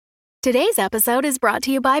Today's episode is brought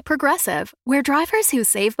to you by Progressive, where drivers who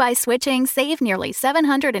save by switching save nearly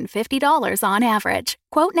 $750 on average.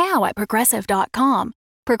 Quote now at Progressive.com.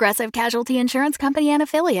 Progressive Casualty Insurance Company and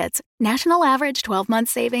Affiliates. National average 12-month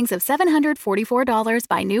savings of $744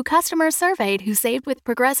 by new customers surveyed who saved with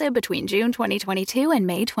Progressive between June 2022 and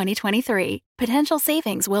May 2023. Potential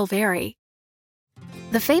savings will vary.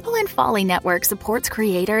 The Fable and Folly Network supports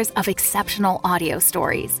creators of exceptional audio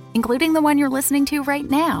stories, including the one you're listening to right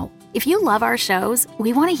now. If you love our shows,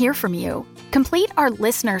 we want to hear from you. Complete our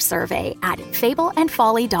listener survey at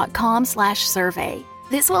fableandfolly.com/survey.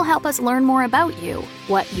 This will help us learn more about you,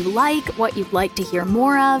 what you like, what you'd like to hear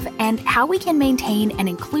more of, and how we can maintain an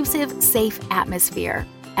inclusive, safe atmosphere.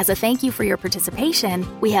 As a thank you for your participation,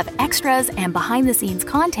 we have extras and behind-the-scenes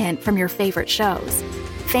content from your favorite shows.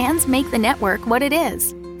 Fans make the network what it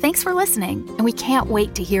is. Thanks for listening, and we can't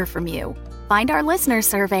wait to hear from you. Find our listener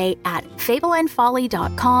survey at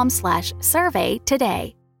fableandfolly.com/survey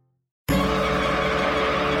today.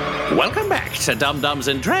 Welcome back to Dum-Dums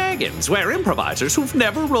and Dragons, where improvisers who've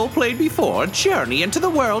never roleplayed before journey into the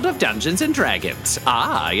world of Dungeons and Dragons.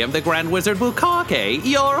 I am the Grand Wizard Bukake,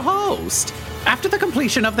 your host. After the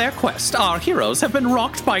completion of their quest, our heroes have been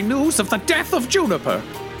rocked by news of the death of Juniper.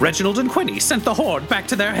 Reginald and Quinny sent the Horde back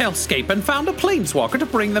to their hellscape and found a planeswalker to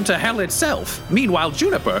bring them to hell itself. Meanwhile,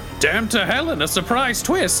 Juniper, damned to hell in a surprise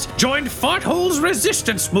twist, joined Farthole's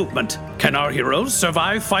resistance movement. Can our heroes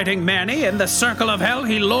survive fighting Manny in the circle of hell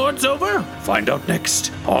he lords over? Find out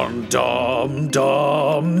next on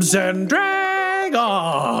Dum-Dums and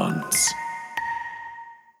Dragons.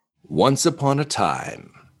 Once upon a time,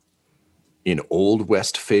 in Old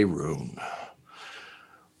West Faerun,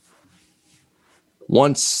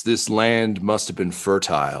 once this land must have been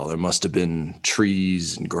fertile. There must have been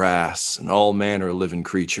trees and grass and all manner of living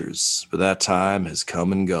creatures, but that time has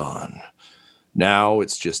come and gone. Now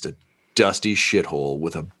it's just a dusty shithole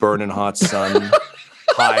with a burning hot sun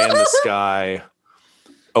high in the sky,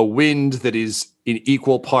 a wind that is in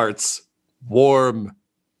equal parts warm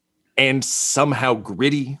and somehow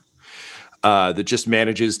gritty, that just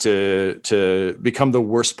manages to become the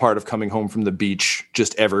worst part of coming home from the beach,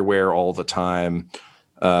 just everywhere all the time.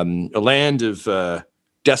 A land of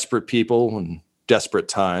desperate people and desperate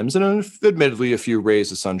times, and admittedly a few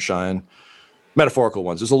rays of sunshine, metaphorical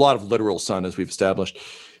ones. There's a lot of literal sun, as we've established.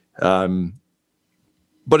 But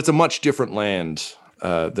it's a much different land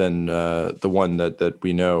than the one that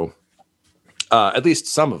we know, at least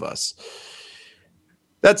some of us.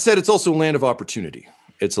 That said, it's also a land of opportunity.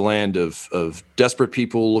 It's a land of desperate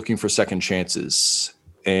people looking for second chances.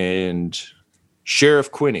 And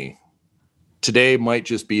Sheriff Quinny, today might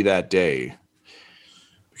just be that day.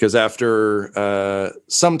 Because after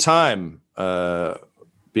some time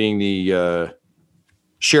being the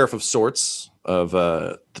sheriff of sorts of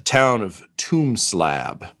the town of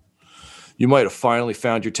Tombslab, you might have finally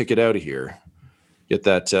found your ticket out of here. Get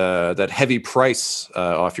that heavy price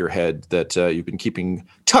off your head that you've been keeping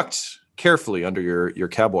tucked carefully under your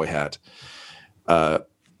cowboy hat.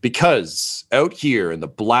 Because out here in the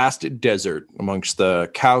blasted desert amongst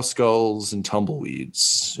the cow skulls and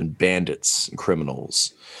tumbleweeds and bandits and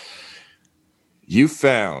criminals, you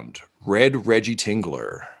found Red Reggie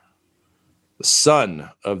Tingler, the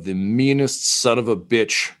son of the meanest son of a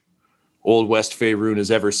bitch Old West Faerun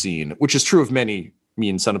has ever seen, which is true of many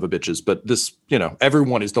mean son of a bitches, but this,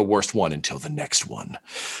 everyone is the worst one until the next one.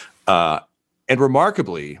 And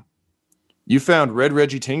remarkably, you found Red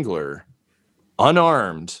Reggie Tingler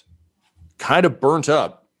unarmed, kind of burnt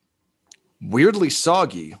up, weirdly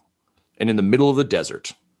soggy, and in the middle of the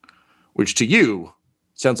desert, which to you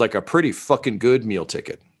sounds like a pretty fucking good meal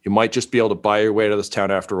ticket. You might just be able to buy your way to this town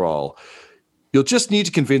after all. You'll just need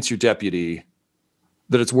to convince your deputy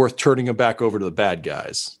that it's worth turning him back over to the bad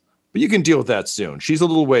guys. But you can deal with that soon. She's a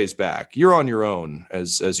little ways back. You're on your own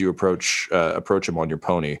as you approach him on your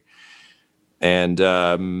pony.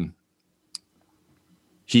 And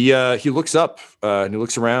he looks up and he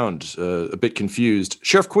looks around a bit confused.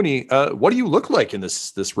 Sheriff Quinny, what do you look like in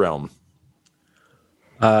this realm?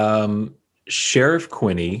 Sheriff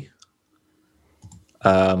Quinny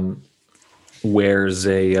wears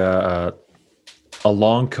a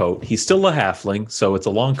long coat. He's still a halfling, so it's a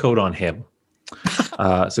long coat on him.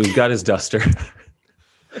 So he's got his duster.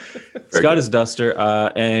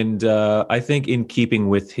 And I think in keeping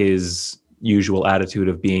with his usual attitude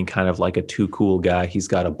of being kind of like a too cool guy, he's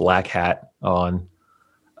got a black hat on,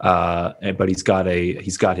 but he's got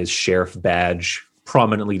his sheriff badge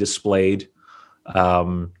prominently displayed.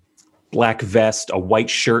 Black vest, a white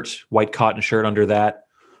shirt, white cotton shirt under that,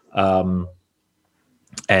 and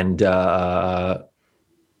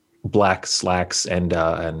black slacks and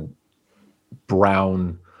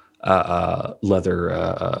brown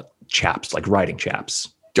leather chaps, like riding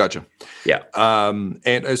chaps. Gotcha. Yeah. And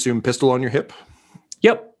I assume pistol on your hip.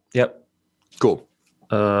 Yep. Cool.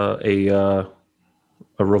 A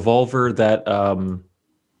revolver that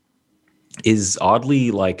is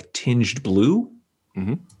oddly like tinged blue,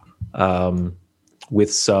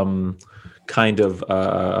 with some kind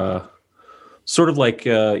of sort of like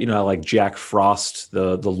like Jack Frost,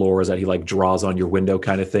 the lore is that he like draws on your window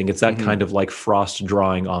kind of thing. It's that kind of like Frost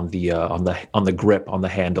drawing on the grip on the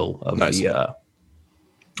handle of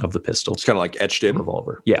the pistol. It's kind of like etched in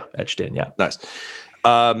revolver. Yeah, etched in. Yeah, nice.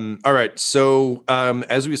 All right. So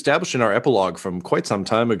as we established in our epilogue from quite some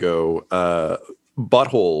time ago,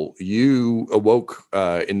 Butthole, you awoke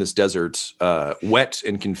in this desert, wet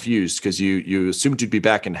and confused because you assumed you'd be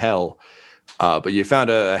back in hell. But you found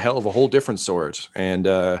a hell of a whole different sort.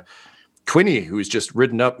 And Quinny, who's just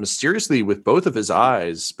ridden up mysteriously with both of his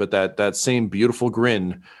eyes, but that same beautiful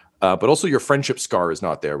grin, but also your friendship scar is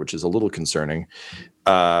not there, which is a little concerning,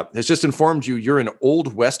 has just informed you you're in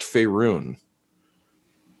Old West Faerun.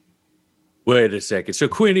 Wait a second. So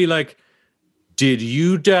Quinny, like, did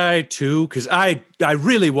you die too? Because I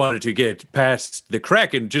really wanted to get past the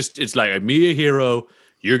crack and just, it's like, I'm me a hero.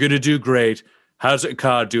 You're going to do great. How's the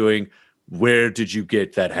car doing? Where did you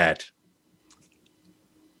get that hat?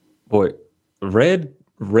 Boy,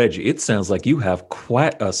 Reggie, it sounds like you have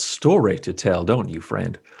quite a story to tell, don't you,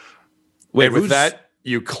 friend? Wait, with that,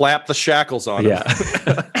 you clap the shackles on him.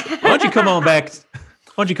 Why don't you come on back?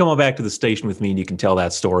 Why don't you come on back to the station with me and you can tell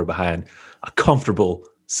that story behind a comfortable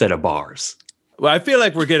set of bars? Well, I feel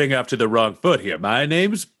like we're getting off to the wrong foot here. My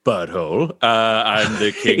name's Butthole. I'm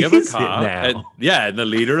the king of Akar. And the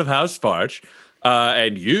leader of House Farch.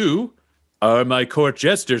 And you are my court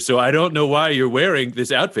jester, so I don't know why you're wearing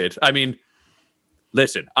this outfit. I mean,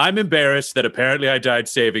 listen, I'm embarrassed that apparently I died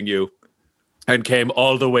saving you and came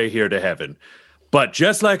all the way here to heaven. But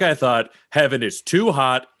just like I thought, heaven is too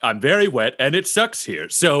hot, I'm very wet, and it sucks here.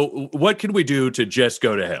 So what can we do to just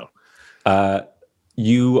go to hell?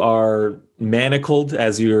 You are manacled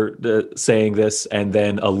as you're saying this, and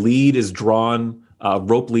then a lead is drawn,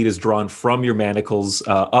 rope lead is drawn from your manacles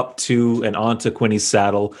up to and onto Quinny's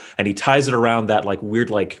saddle, and he ties it around that like weird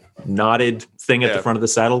like knotted thing at the front of the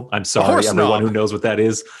saddle. I'm sorry, everyone who knows what that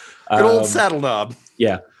is. Good old saddle knob.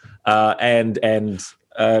 Yeah. And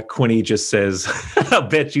Quinny just says, I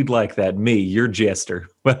bet you'd like that. Me, your jester.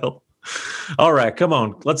 Well, all right, come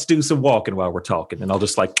on. Let's do some walking while we're talking. And I'll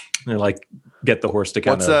just like get the horse to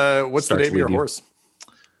kind of what's the name of your horse?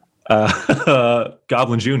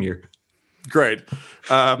 Goblin Jr. Great.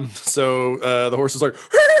 So the horse is like,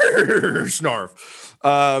 snarf.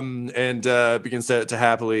 And begins to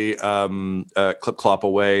happily clip clop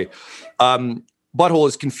away. Butthole,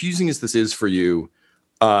 as confusing as this is for you,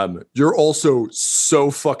 you're also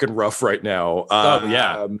so fucking rough right now.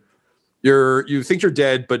 You think you're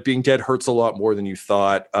dead, but being dead hurts a lot more than you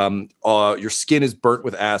thought. Your skin is burnt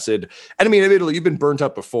with acid, and I mean, admittedly, you've been burnt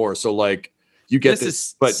up before, so like you get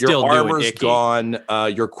this, but your armor's gone,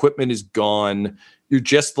 your equipment is gone. You're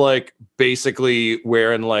just like basically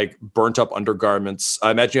wearing like burnt up undergarments.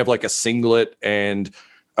 I imagine you have like a singlet and.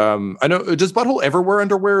 I know. Does Butthole ever wear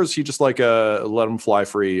underwear? Or is he just like let him fly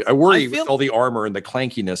free? I worry with all the armor and the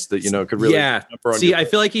clankiness that could really. Yeah. See, I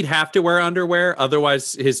feel like he'd have to wear underwear,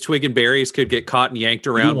 otherwise his twig and berries could get caught and yanked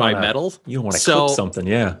around by metal. You don't want to clip something,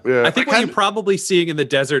 yeah. I think what you're probably seeing in the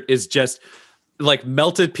desert is just like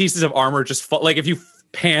melted pieces of armor. Just like if you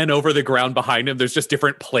pan over the ground behind him, there's just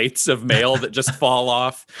different plates of mail that just fall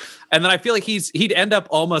off. And then I feel like he'd end up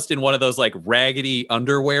almost in one of those like raggedy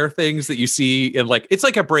underwear things that you see in like, it's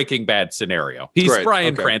like a Breaking Bad scenario. He's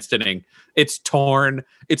Bryan Cranstoning. It's torn.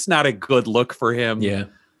 It's not a good look for him. Yeah.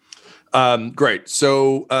 Great.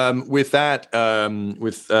 So with that,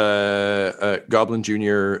 with Goblin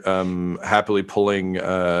Jr. Happily pulling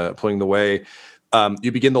the way,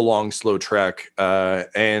 you begin the long, slow trek.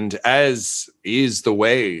 And as is the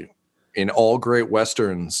way in all great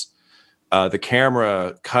Westerns, the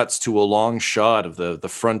camera cuts to a long shot of the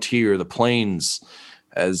frontier, the plains,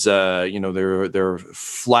 as there are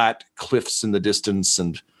flat cliffs in the distance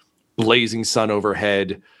and blazing sun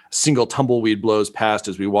overhead. A single tumbleweed blows past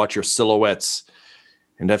as we watch your silhouettes.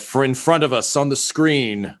 And in front of us on the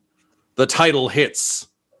screen, the title hits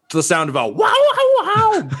to the sound of a wow, wow,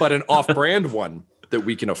 wow, but an off-brand one that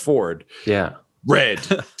we can afford. Yeah. Red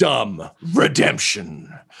Dumb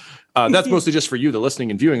Redemption. That's mostly just for you, the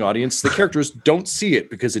listening and viewing audience. The characters don't see it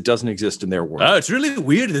because it doesn't exist in their world. Oh, it's really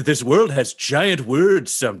weird that this world has giant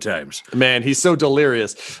words sometimes. Man, he's so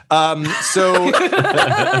delirious.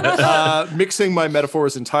 Mixing my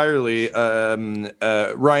metaphors entirely,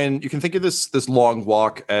 Ryan, you can think of this long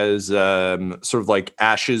walk as sort of like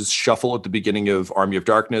Ash's shuffle at the beginning of Army of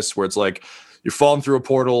Darkness, where it's like you're falling through a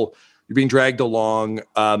portal, you're being dragged along.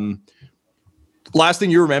 Last thing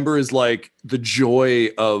you remember is like the joy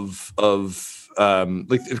of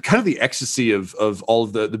like kind of the ecstasy of all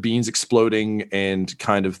of the beans exploding and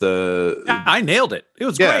kind of the. I nailed it. It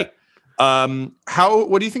was great.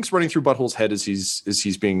 What do you think's running through Butthole's head as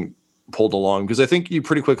he's being pulled along? Because I think you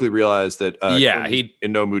pretty quickly realize that he's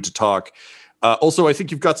in no mood to talk. Also, I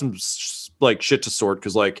think you've got some like shit to sort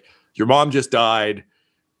because like your mom just died.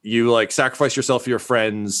 You like sacrificed yourself for your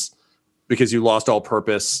friends because you lost all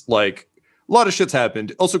purpose. Like. A lot of shit's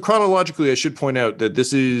happened. Also, chronologically, I should point out that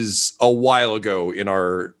this is a while ago in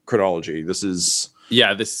our chronology. This is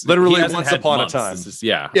this literally once upon a time.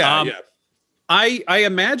 I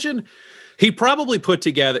imagine he probably put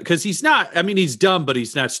together because he's not. I mean, he's dumb, but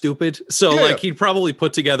he's not stupid. So, he'd probably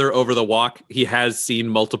put together over the walk. He has seen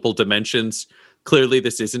multiple dimensions. Clearly,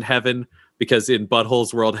 this isn't heaven. Because in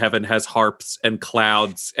Butthole's world, heaven has harps and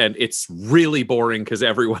clouds, and it's really boring because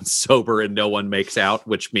everyone's sober and no one makes out,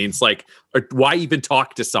 which means like, why even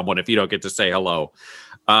talk to someone if you don't get to say hello?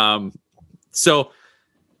 So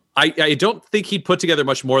I don't think he'd put together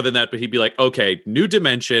much more than that, but he'd be like, okay, new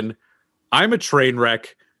dimension. I'm a train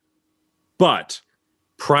wreck, but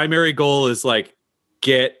primary goal is like,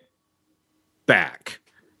 get back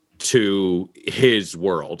to his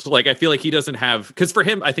world. Like, I feel like he doesn't have, because for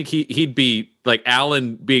him, I think he'd be like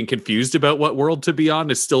Alan being confused about what world to be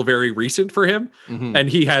on is still very recent for him. Mm-hmm. And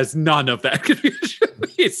he has none of that confusion.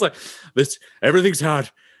 It's like, everything's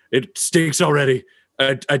hot. It stinks already.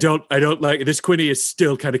 I don't like this. Quinny is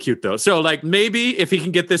still kind of cute though. So like maybe if he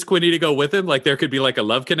can get this Quinny to go with him, like there could be like a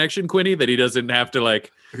love connection Quinny that he doesn't have to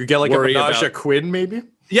like get like a Menage a Quinn maybe.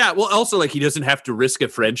 Yeah, well, also, like, he doesn't have to risk a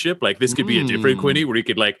friendship. Like, this could be a different Quinny where he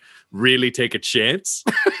could, like, really take a chance.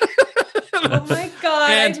 Oh, my God.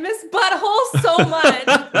 I miss Butthole so much.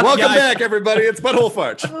 Welcome back, everybody. It's Butthole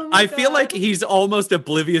Farch. Oh I feel like he's almost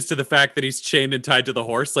oblivious to the fact that he's chained and tied to the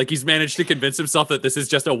horse. Like, he's managed to convince himself that this is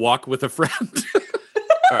just a walk with a friend.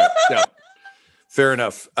 All right, yeah. Fair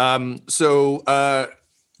enough. As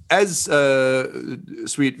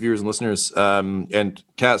sweet viewers and listeners and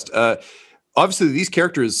cast, obviously, these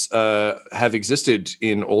characters have existed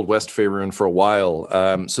in Old West Faerun for a while,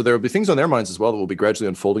 so there will be things on their minds as well that will be gradually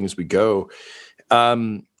unfolding as we go.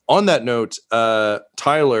 On that note,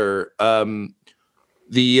 Tyler,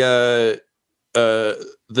 the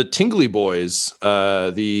Tingly Boys,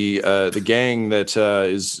 the gang that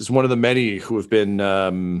is one of the many who have been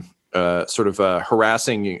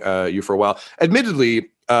harassing you for a while. Admittedly,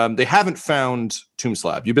 they haven't found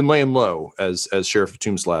Tombslab. You've been laying low as Sheriff of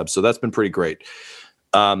Tombslab, so that's been pretty great.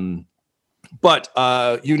 But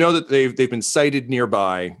you know that they've been sighted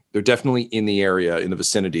nearby. They're definitely in the area, in the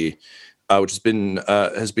vicinity, which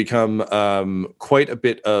has become quite a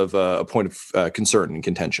bit of a point of concern and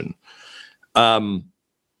contention. Now,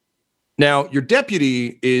 your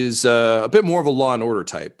deputy is a bit more of a law and order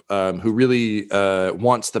type, who really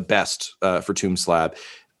wants the best for Tombslab.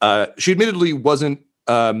 She admittedly wasn't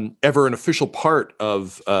ever an official part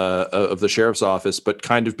of the sheriff's office, but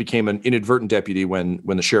kind of became an inadvertent deputy when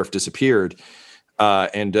the sheriff disappeared,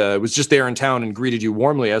 and was just there in town and greeted you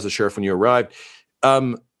warmly as a sheriff when you arrived.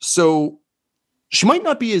 So she might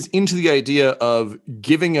not be as into the idea of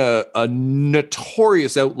giving a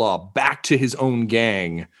notorious outlaw back to his own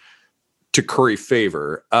gang to curry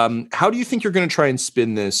favor. How do you think you're going to try and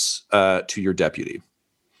spin this to your deputy?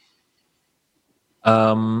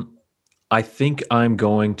 I think I'm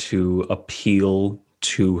going to appeal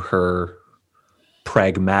to her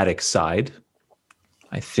pragmatic side.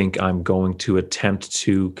 I think I'm going to attempt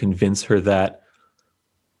to convince her that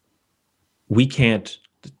we can't,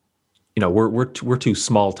 we're too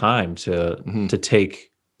small time to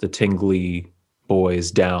take the Tingly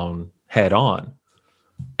Boys down head on.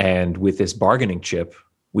 And with this bargaining chip,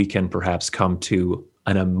 we can perhaps come to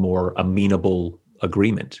a more amenable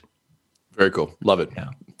agreement. Very cool. Love it.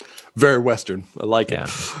 Yeah. Very Western. I like it.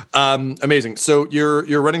 Amazing. So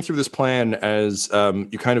you're running through this plan as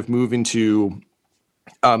you kind of move into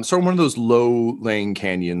sort of one of those low-laying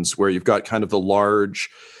canyons where you've got kind of the large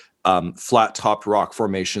flat-topped rock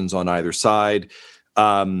formations on either side.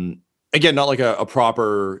 Again, not like a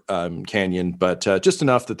proper canyon, but just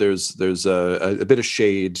enough that there's a bit of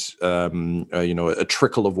shade, a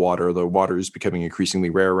trickle of water. The water is becoming increasingly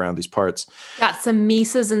rare around these parts. Got some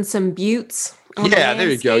mesas and some buttes. Yeah, there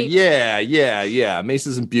you go. Yeah.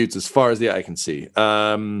 Mesas and buttes as far as the eye can see.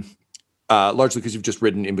 Largely because you've just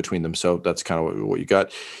ridden in between them. So that's kind of what you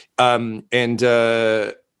got. And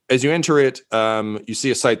as you enter it, you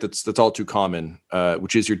see a sight that's all too common,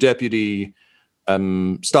 which is your deputy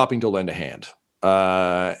stopping to lend a hand.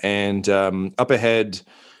 And up ahead,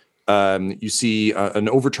 you see an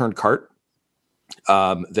overturned cart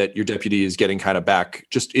that your deputy is getting kind of back,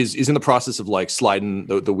 just is in the process of like sliding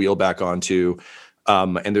the wheel back onto.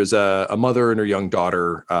 And there's a mother and her young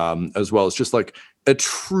daughter, as well as just like a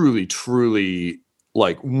truly, truly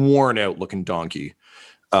like worn out looking donkey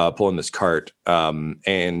pulling this cart.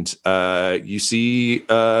 And you see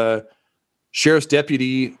Sheriff's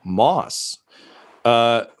Deputy Moss.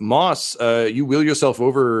 Moss, you wheel yourself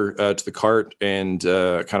over to the cart and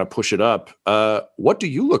kind of push it up. What do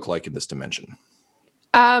you look like in this dimension?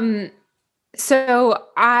 So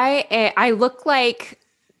I look like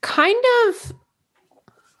kind of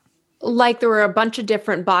like there were a bunch of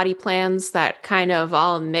different body plans that kind of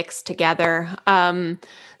all mixed together.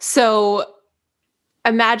 So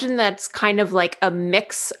imagine that's kind of like a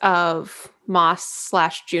mix of Moss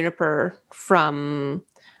 / Juniper from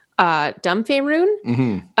Dumfaerun.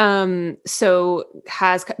 Mm-hmm. So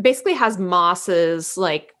basically has Moss's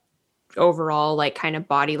like overall like kind of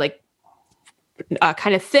body, like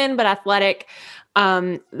kind of thin but athletic,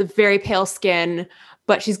 very pale skin,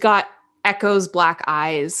 but she's got Echo's black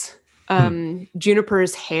eyes,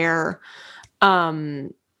 Juniper's hair,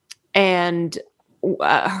 and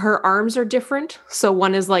her arms are different. So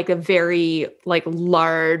one is like a very like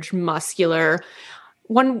large, muscular,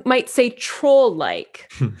 one might say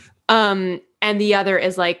troll-like, and the other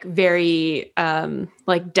is like very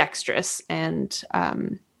like dexterous and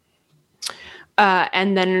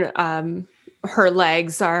then her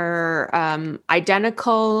legs are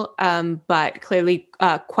identical, but clearly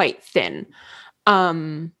quite thin.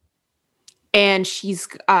 And she's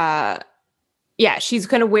kind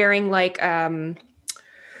of wearing like a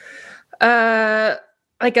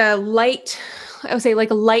light, I would say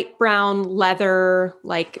like a light brown leather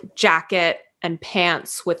like jacket and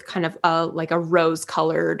pants with kind of like a rose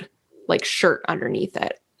colored like shirt underneath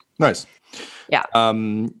it. Nice. Yeah.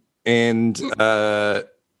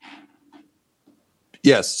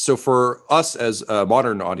 Yes. So for us as a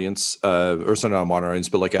modern audience, or so not a modern audience,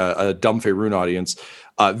 but like a Dumfaerun audience,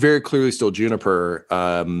 very clearly still Juniper,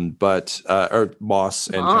 or Moss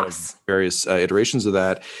and kind of various iterations of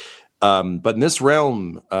that. But in this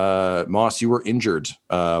realm, Moss, you were injured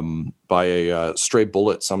by a stray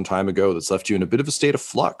bullet some time ago that's left you in a bit of a state of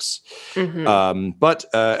flux. Mm-hmm. But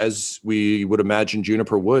as we would imagine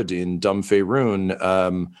Juniper would in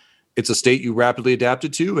Dumfaerun, it's a state you rapidly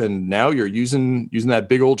adapted to, and now you're using that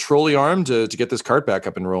big old trolley arm to get this cart back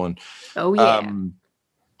up and rolling. Oh yeah.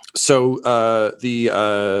 So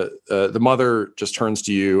the mother just turns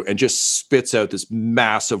to you and just spits out this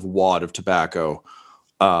massive wad of tobacco,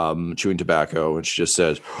 chewing tobacco, and she just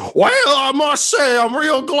says, "Well, I must say, I'm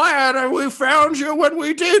real glad we found you when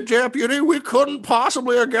we did, Deputy. We couldn't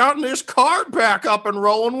possibly have gotten this cart back up and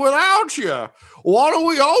rolling without you. What do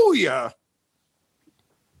we owe you?"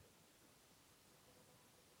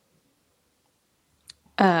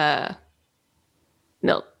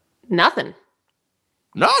 No, nothing.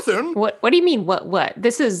 Nothing? What do you mean? What?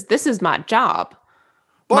 This is my job.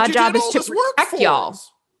 But my job is to protect y'all.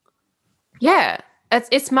 Yeah,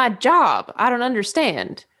 it's my job. I don't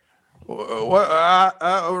understand. Well,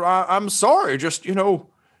 I'm sorry. Just,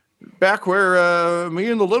 back where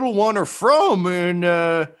me and the little one are from in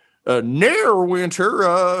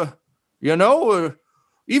Nearwinter,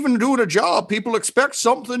 even doing a job, people expect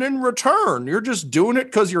something in return. You're just doing it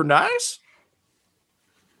because you're nice?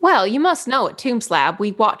 Well, you must know at Tombslab,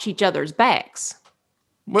 we watch each other's backs.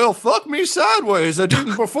 Well, fuck me sideways. I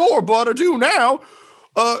didn't before, but I do now.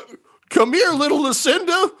 Come here, little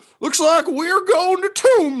Lucinda. Looks like we're going to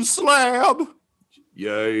Tombslab.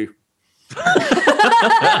 Yay.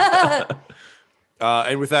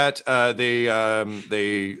 And with that, they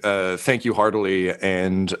thank you heartily,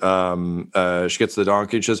 and she gets the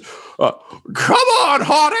donkey and says, "Come on,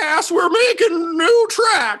 hot ass, we're making new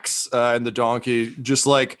tracks." And the donkey, just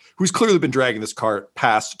like, who's clearly been dragging this cart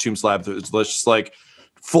past Tombslab, it's just like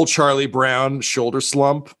full Charlie Brown shoulder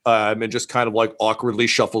slump, and just kind of like awkwardly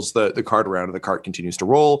shuffles the cart around, and the cart continues to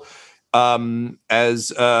roll.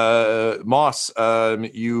 As Moss,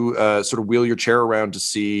 you sort of wheel your chair around to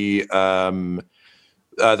see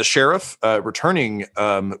the sheriff returning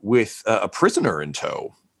with a prisoner in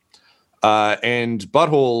tow. And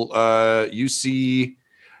Butthole, you see,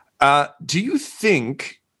 do you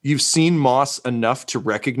think you've seen Moss enough to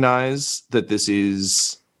recognize that this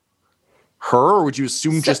is her, or would you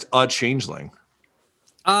assume just a changeling?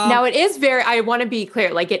 Now it is I want to be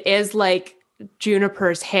clear, like it is like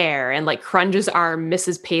Juniper's hair and like Crunge's arm,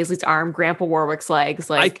 Mrs. Paisley's arm, Grandpa Warwick's legs.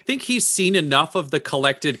 Like I think he's seen enough of the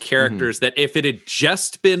collected characters that if it had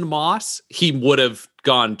just been Moss, he would have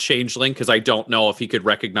gone changeling, because I don't know if he could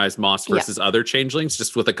recognize Moss versus other changelings,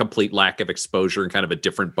 just with a complete lack of exposure and kind of a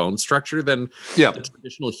different bone structure than the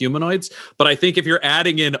traditional humanoids. But I think if you're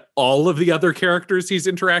adding in all of the other characters he's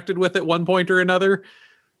interacted with at one point or another,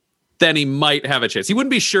 then he might have a chance. He wouldn't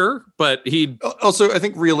be sure, but he'd... Also, I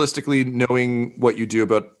think realistically, knowing what you do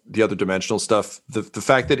about the other dimensional stuff, the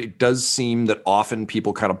fact that it does seem that often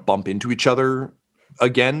people kind of bump into each other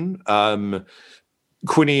again,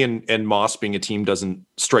 Quinny and Moss being a team doesn't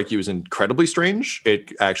strike you as incredibly strange.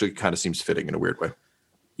 It actually kind of seems fitting in a weird way.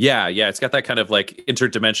 Yeah, it's got that kind of like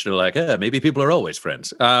interdimensional, like, maybe people are always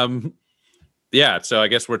friends. Yeah, so I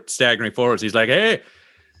guess we're staggering forwards. He's like, hey,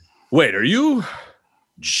 wait, are you...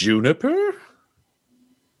 Juniper?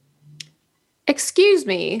 Excuse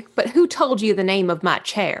me, but who told you the name of my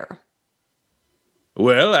chair?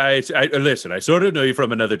 Well, I listen, I sort of know you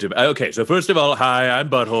from another dimension. Okay, so first of all, hi, I'm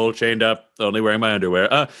Butthole, chained up, only wearing my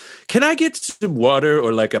underwear. Can I get some water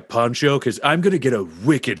or like a poncho? Because I'm going to get a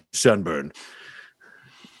wicked sunburn.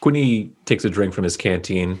 Quinny takes a drink from his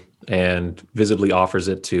canteen and visibly offers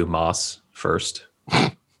it to Moss first.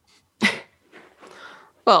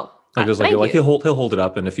 Well... he'll hold it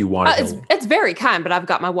up, and if you want it, it's very kind, but I've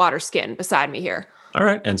got my water skin beside me here. All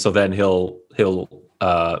right, and so then he'll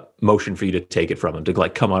motion for you to take it from him, to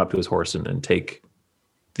like come on up to his horse and take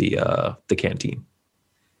the canteen.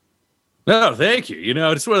 No, thank you. You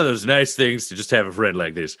know, it's one of those nice things to just have a friend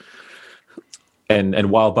like this. And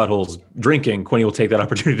while Butthole's drinking, Quinny will take that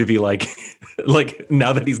opportunity to be like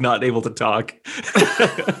now that he's not able to talk,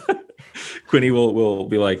 Quinny will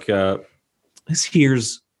be like, this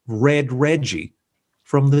here's Red Reggie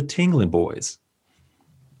from the Tingling Boys.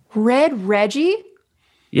 Red Reggie?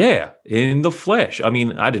 Yeah, in the flesh. I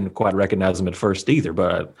mean, I didn't quite recognize him at first either,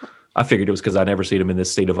 but I figured it was because I'd never seen him in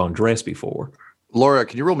this state of undress before. Laura,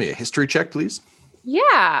 can you roll me a history check, please?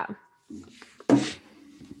 Yeah.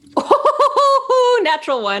 Oh,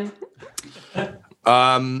 natural one.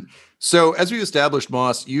 So as we established,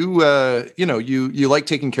 Moss, you like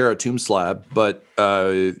taking care of Tomb Slab, but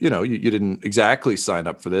you didn't exactly sign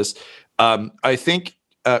up for this. I think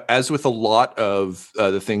as with a lot of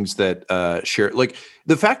the things that sheriff, like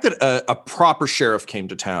the fact that a proper sheriff came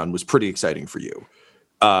to town was pretty exciting for you.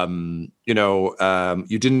 You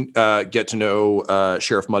didn't get to know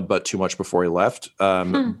Sheriff Mudbutt too much before he left,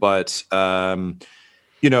 but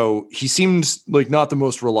he seemed like not the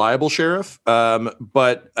most reliable sheriff.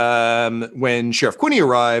 But when Sheriff Quinny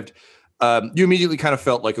arrived, you immediately kind of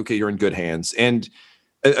felt like, okay, you're in good hands. And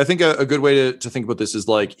I think a good way to think about this is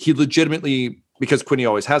like he legitimately, because Quinny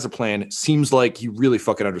always has a plan, seems like he really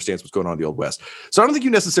fucking understands what's going on in the Old West. So I don't think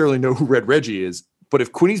you necessarily know who Red Reggie is, but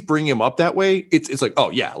if Quinny's bringing him up that way, it's like,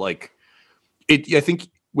 oh yeah, like it. I think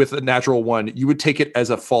with a natural one, you would take it as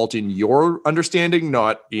a fault in your understanding,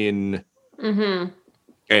 not in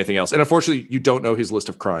anything else. And unfortunately, you don't know his list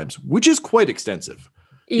of crimes, which is quite extensive.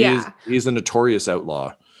 Yeah, he's a notorious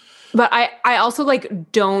outlaw. But I also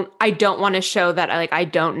don't want to show that I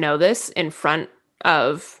don't know this in front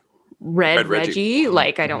of Red Reggie.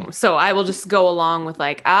 Like I don't. So I will just go along with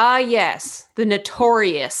like, yes, the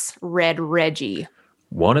notorious Red Reggie.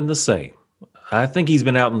 One and the same. I think he's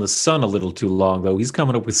been out in the sun a little too long, though. He's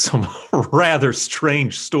coming up with some rather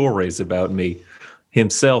strange stories about me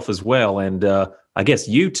himself as well. And I guess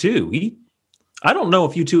you too. I don't know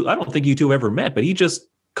if you two, I don't think you two ever met, but he just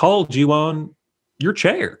called you on your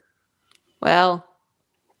chair. Well,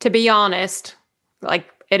 to be honest, like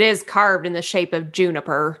it is carved in the shape of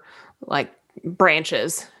juniper, like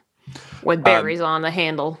branches with berries on the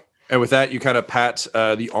handle. And with that, you kind of pat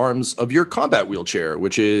the arms of your combat wheelchair,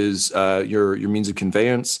 which is your means of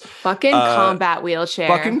conveyance. Fucking combat wheelchair.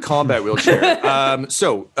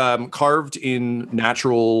 So carved in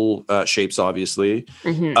natural shapes, obviously.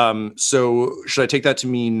 So should I take that to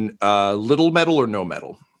mean little metal or no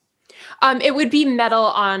metal? It would be metal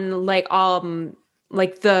on like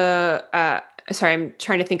the sorry, I'm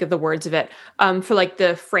trying to think of the words of it. For like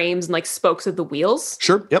the frames and like spokes of the wheels.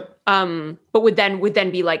 Sure. Yep. But would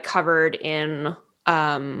then be like covered in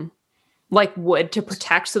like wood to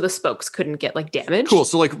protect so the spokes couldn't get like damaged. Cool.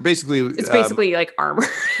 So like basically it's basically like armor.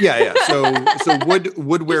 Yeah. So wood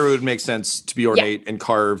where it would make sense to be ornate and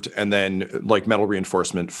carved, and then like metal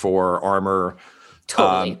reinforcement for armor.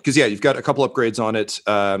 Totally. Because you've got a couple upgrades on it.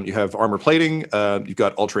 You have armor plating. You've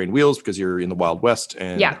got all-terrain wheels because you're in the Wild West.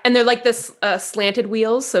 And they're like this slanted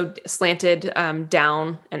wheels, so slanted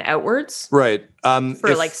down and outwards. Right.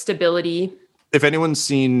 For like stability. If anyone's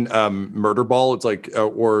seen Murder Ball, it's like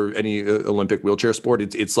or any Olympic wheelchair sport,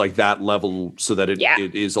 it's like that level, so that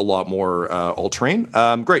it is a lot more all-terrain.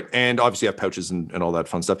 Great, and obviously you have pouches and all that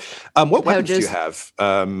fun stuff. What weapons do you have?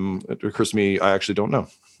 It occurs to me, I actually don't know.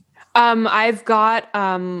 I've got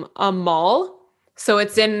a maul, so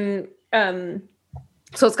it's in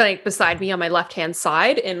so it's kind of beside me on my left hand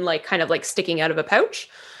side and like kind of like sticking out of a pouch,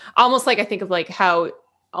 almost like I think of like how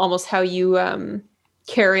you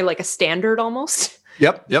carry like a standard almost.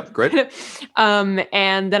 Yep, great.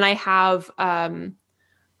 And then I have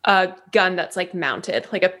a gun that's like mounted,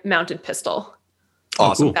 like a mounted pistol.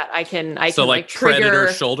 Awesome. That I can so like trigger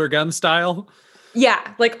Predator shoulder gun style.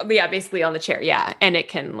 Basically on the chair, and it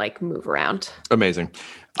can like move around. Amazing.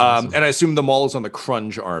 Awesome. And I assume the maul is on the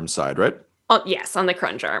crunge arm side, right? Yes, on the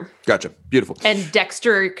crunge arm. Gotcha. Beautiful. And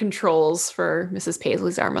Dexter controls for Mrs.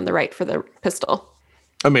 Paisley's arm on the right for the pistol.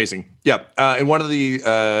 Amazing. Yeah. And one of the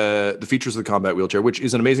features of the combat wheelchair, which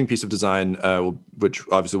is an amazing piece of design, which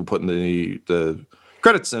obviously we'll put in the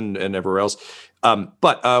credits and everywhere else.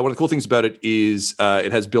 But one of the cool things about it is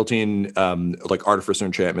it has built-in like artificer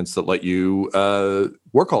enchantments that let you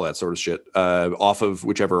work all that sort of shit off of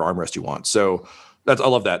whichever armrest you want. So I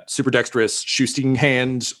love that. Super dexterous, shoe-sticking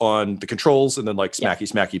hand on the controls, and then like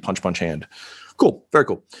smacky, punch hand. Cool. Very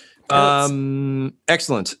cool.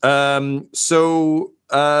 Excellent. So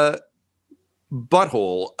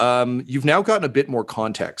Butthole, you've now gotten a bit more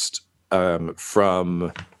context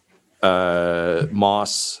from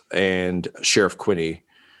Moss and Sheriff Quinny.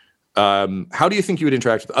 How do you think you would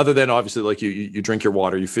interact with, other than obviously like you drink your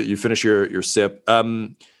water, you finish your sip.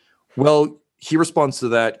 Well, he responds to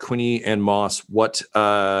that, Quinny and Moss, what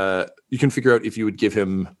you can figure out if you would give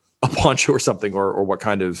him a poncho or something, or what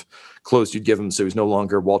kind of clothes you'd give him so he's no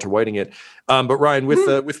longer Walter Whiting it. But Ryan,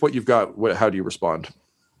 with what you've got, how do you respond?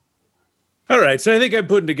 All right, so I think I'm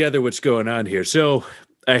putting together what's going on here. So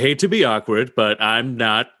I hate to be awkward, but I'm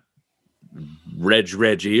not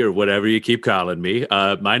Reggie or whatever you keep calling me.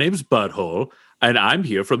 My name's Butthole, and I'm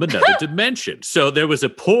here from another dimension. So there was a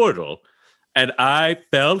portal, and I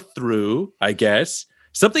fell through, I guess.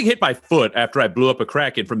 Something hit my foot after I blew up a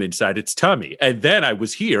kraken from inside its tummy. And then I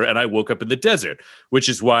was here, and I woke up in the desert, which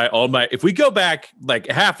is why if we go back like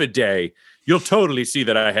half a day, you'll totally see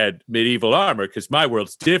that I had medieval armor, because my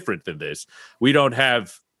world's different than this. We don't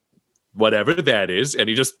have whatever that is. And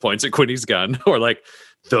he just points at Quinny's gun, or like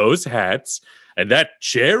those hats. And that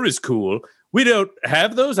chair is cool. We don't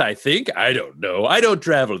have those, I think. I don't know. I don't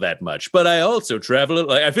travel that much, but I also travel.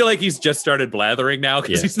 Like, I feel like he's just started blathering now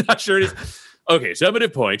because he's not sure it is. Okay, so I'm going to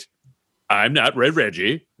point. I'm not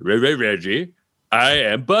Reggie. Reggie. I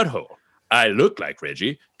am Butthole. I look like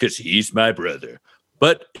Reggie because he's my brother.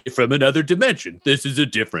 But from another dimension, this is a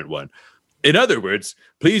different one. In other words,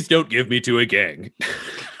 please don't give me to a gang.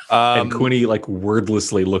 And Quinny like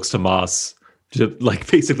wordlessly looks to Moss, like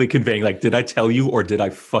basically conveying like, did I tell you or did I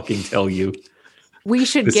fucking tell you? We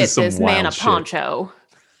should get this man a poncho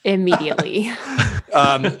immediately.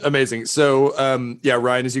 Amazing. So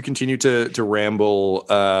Ryan, as you continue to ramble,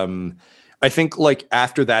 I think like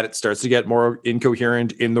after that it starts to get more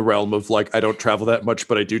incoherent in the realm of like, I don't travel that much,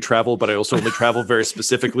 but I do travel, but I also only travel very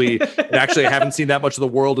specifically. And actually I haven't seen that much of the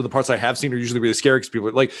world, and the parts I have seen are usually really scary because people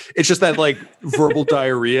are like, it's just that like verbal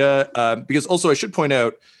diarrhea. Because also I should point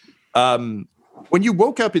out, when you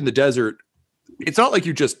woke up in the desert, it's not like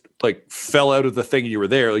you just like fell out of the thing and you were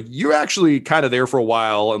there. Like you're actually kind of there for a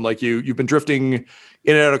while, and like you've been drifting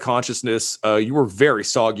in and out of consciousness. You were very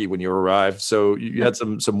soggy when you arrived, so you had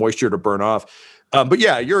some moisture to burn off. But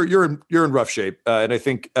yeah, you're in rough shape, and I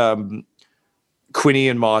think Quinny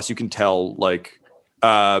and Moss, you can tell like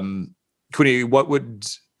Quinny, what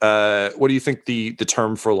do you think the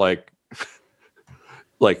term for like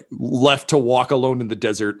left to walk alone in the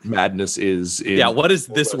desert madness is? What is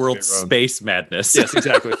this world's space madness? Yes,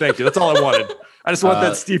 exactly. Thank you. That's all I wanted. I just want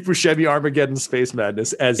that Steve Buscemi Armageddon space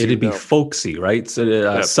madness. It'd be folksy, right?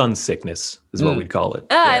 So sun sickness is what we'd call it.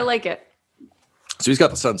 I like it. So he's got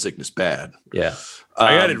the sun sickness bad. Yeah.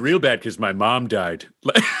 I got it real bad because my mom died.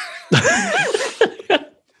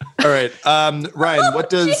 All right, Ryan, what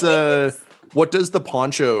does the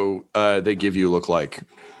poncho they give you look like?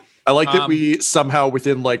 I like that we somehow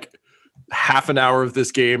within like half an hour of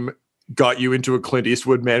this game got you into a Clint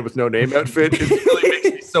Eastwood Man with No Name outfit. It really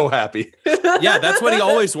makes me so happy. Yeah, that's what he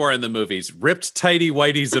always wore in the movies. Ripped tighty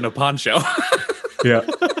whities and a poncho. Yeah.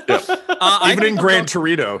 Even in Gran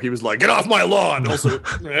Torino, he was like, "Get off my lawn." Also,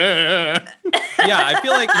 yeah, I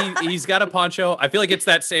feel like he's got a poncho. I feel like it's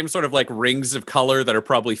that same sort of like rings of color that are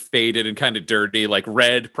probably faded and kind of dirty, like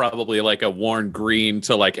red, probably like a worn green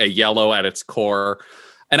to like a yellow at its core.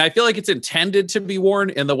 And I feel like it's intended to be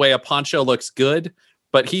worn in the way a poncho looks good,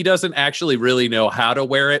 but he doesn't actually really know how to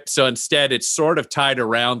wear it. So instead, it's sort of tied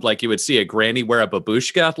around like you would see a granny wear a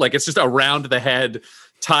babushka. Like it's just around the head,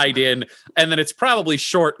 tied in, and then it's probably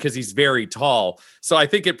short because he's very tall. So I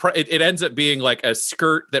think it ends up being like a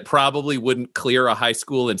skirt that probably wouldn't clear a high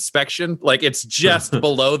school inspection. Like it's just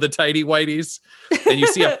below the tighty whities, and you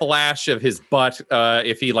see a flash of his butt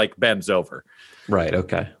if he like bends over. Right.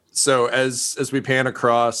 Okay. So as we pan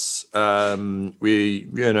across, we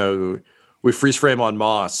freeze frame on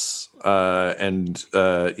Moss, and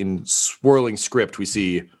in swirling script we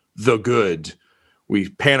see the good. We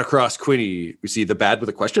pan across Quinny. We see the bad with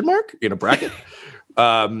a question mark in a bracket.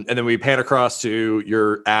 And then we pan across to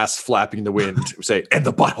your ass flapping in the wind. We say, and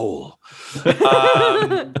the butthole.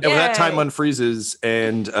 And when that time unfreezes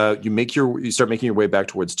and you start making your way back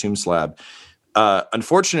towards Tomb Slab.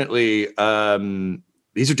 Unfortunately,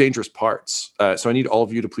 these are dangerous parts. So I need all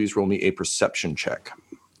of you to please roll me a perception check.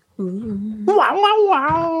 Ooh. Wow, wow,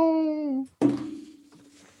 wow.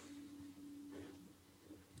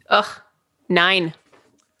 Ugh. 9.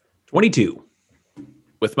 22.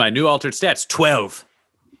 With my new altered stats, 12.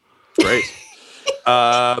 Great.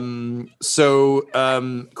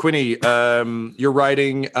 Quinny, you're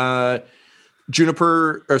riding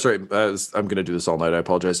Juniper. Or sorry, I'm going to do this all night. I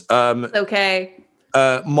apologize. Okay.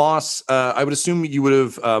 Moss, I would assume you would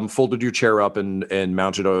have folded your chair up and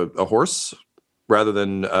mounted a horse rather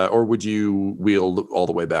than, or would you wheel all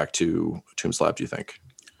the way back to Tomb Slab, do you think?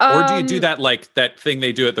 Or do you do that like that thing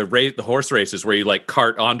they do at the horse races where you like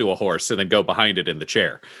cart onto a horse and then go behind it in the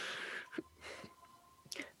chair?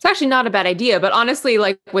 It's actually not a bad idea, but honestly,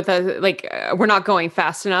 like with we're not going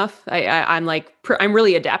fast enough. I'm I'm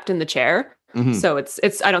really adept in the chair, so it's.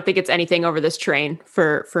 I don't think it's anything over this train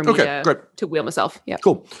for me to wheel myself. Yeah,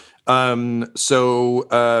 cool. Then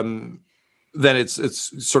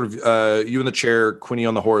it's sort of you in the chair, Quinny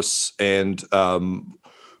on the horse, and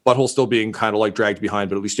Butthole still being kind of like dragged behind,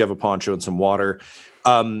 but at least you have a poncho and some water.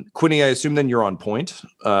 Quinny, I assume then you're on point,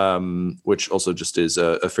 which also just is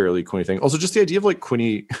a fairly Quinny thing. Also, just the idea of like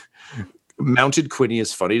Quinny, mounted Quinny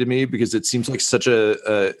is funny to me because it seems like such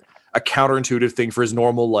a counterintuitive thing for his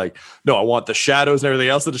normal, like, no, I want the shadows and everything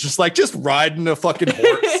else. That it's just like, just riding a fucking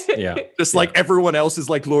horse. Yeah. Just like everyone else is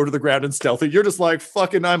like lower to the ground and stealthy. You're just like,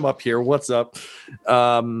 fucking, I'm up here. What's up?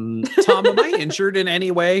 Tom, am I injured in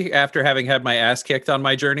any way after having had my ass kicked on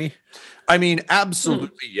my journey? I mean,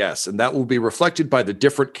 absolutely yes. And that will be reflected by the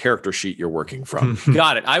different character sheet you're working from.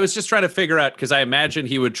 Got it. I was just trying to figure out, because I imagine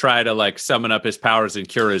he would try to like summon up his powers and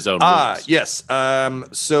cure his own wounds. Yes.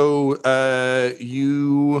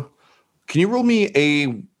 Can you roll me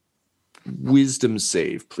a wisdom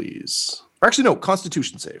save, please? Or actually, no,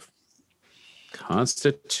 constitution save.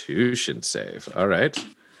 Constitution save. All right.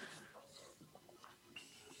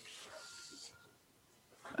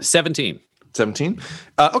 17. 17.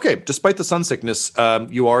 Okay. Despite the sun sickness,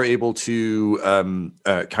 you are able to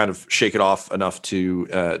kind of shake it off enough to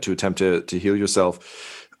attempt to heal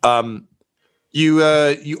yourself.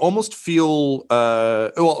 You almost feel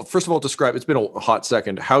well. First of all, describe. It's been a hot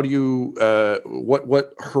second. How do you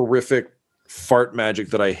what horrific fart magic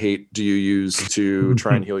that I hate do you use to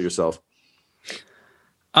try and heal yourself?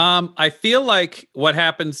 I feel like what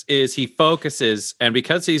happens is he focuses, and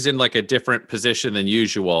because he's in like a different position than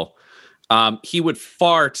usual, he would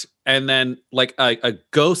fart, and then like a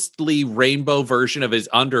ghostly rainbow version of his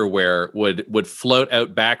underwear would float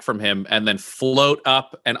out back from him and then float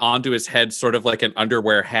up and onto his head, sort of like an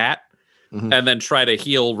underwear hat, and then try to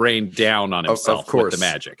heal rain down on himself with the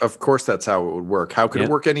magic. Of course, that's how it would work. How could it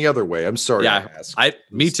work any other way? I'm sorry. Yeah,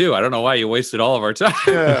 me too. I don't know why you wasted all of our time.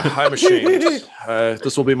 I'm ashamed.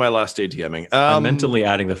 This will be my last day DMing. I'm mentally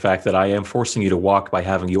adding the fact that I am forcing you to walk by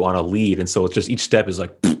having you on a lead, and so it's just each step is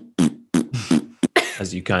like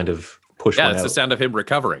as you kind of push. Yeah, it's the sound of him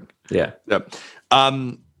recovering. Yeah. Yep.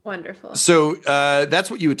 Wonderful. So that's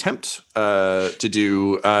what you attempt to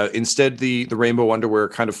do. Instead, the rainbow underwear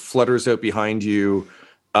kind of flutters out behind you,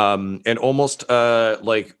 and almost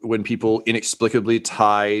like when people inexplicably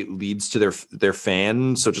tie leads to their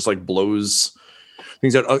fan, so it just like blows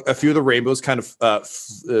things out. A few of the rainbows kind of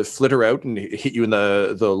flitter out and hit you in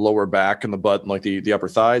the lower back and the butt and like the upper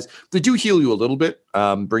thighs. They do heal you a little bit,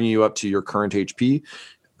 bringing you up to your current HP.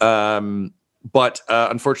 But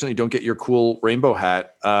unfortunately, you don't get your cool rainbow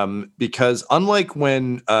hat because unlike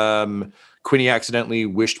when Quinny accidentally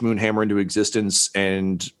wished Moonhammer into existence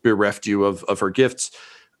and bereft you of her gifts,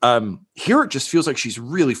 here it just feels like she's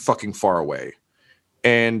really fucking far away.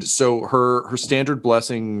 And so her standard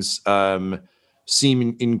blessings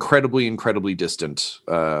seem incredibly distant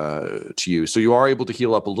to you. So you are able to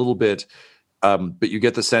heal up a little bit, but you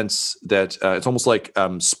get the sense that it's almost like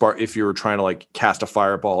if you're trying to like cast a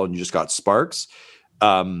fireball and you just got sparks.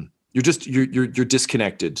 You're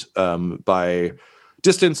disconnected by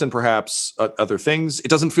distance and perhaps other things. It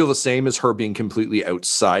doesn't feel the same as her being completely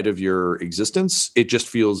outside of your existence. It just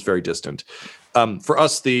feels very distant. For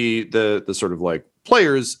us, the sort of like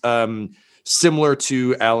players, similar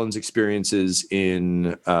to Alan's experiences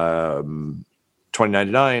in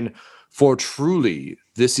 2099, for truly,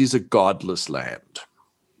 this is a godless land.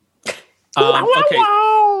 Okay.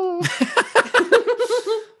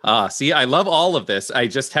 See, I love all of this. I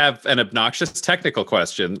just have an obnoxious technical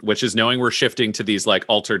question, which is knowing we're shifting to these like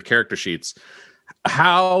altered character sheets.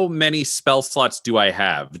 How many spell slots do I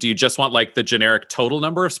have? Do you just want like the generic total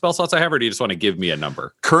number of spell slots I have, or do you just want to give me a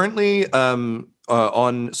number? Currently, we're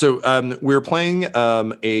playing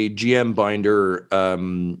a GM Binder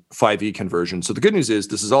 5e conversion. So the good news is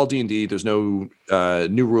this is all D&D. There's no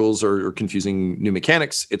new rules or confusing new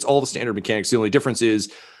mechanics. It's all the standard mechanics. The only difference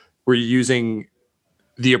is we're using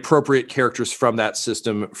the appropriate characters from that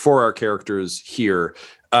system for our characters here.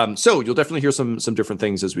 So you'll definitely hear some different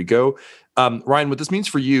things as we go. Ryan, what this means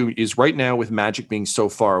for you is right now with magic being so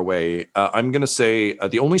far away, I'm going to say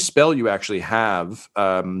the only spell you actually have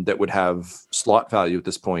that would have slot value at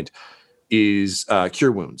this point is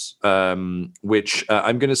Cure Wounds, which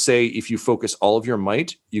I'm going to say if you focus all of your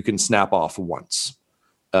might, you can snap off once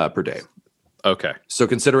per day. Okay. So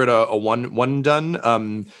consider it a one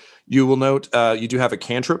done. You will note you do have a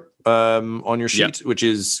cantrip on your sheet, which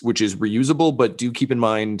is reusable, but do keep in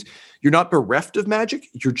mind you're not bereft of magic.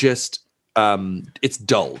 You're just it's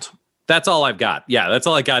dulled. That's all I've got. Yeah, that's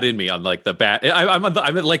all I got in me on like the bat. I'm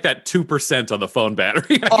at like that 2% on the phone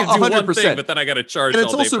battery. I can do 100%. One thing, but then I got to charge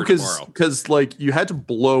all day for tomorrow. Because like you had to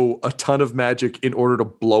blow a ton of magic in order to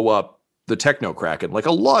blow up the Techno Kraken. Like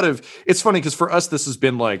a lot of it's funny because for us this has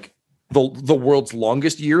been like the world's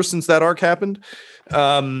longest year since that arc happened.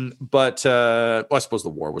 But I suppose the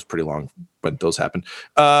war was pretty long when those happened.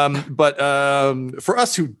 But for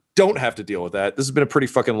us who don't have to deal with that, this has been a pretty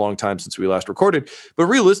fucking long time since we last recorded. But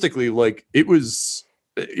realistically, like it was,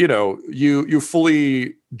 you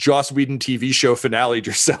fully Joss Whedon TV show finale'd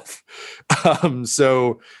yourself.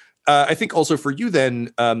 So I think also for you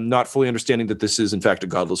then, not fully understanding that this is in fact a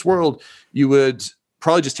godless world, you would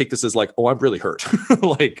probably just take this as like, oh, I'm really hurt.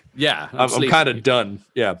 Like, yeah, I'm kind of done.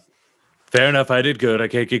 Yeah. Fair enough. I did good. I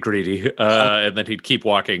can't get greedy. And then he'd keep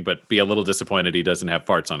walking, but be a little disappointed he doesn't have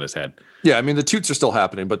farts on his head. Yeah, I mean, the toots are still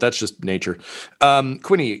happening, but that's just nature.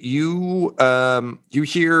 Quinny, you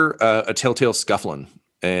hear a telltale scuffling.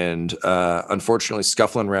 And unfortunately,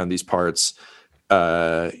 scuffling around these parts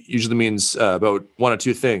usually means about one of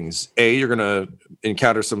two things. A, you're going to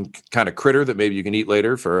encounter some kind of critter that maybe you can eat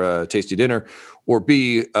later for a tasty dinner. Or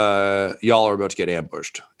B, y'all are about to get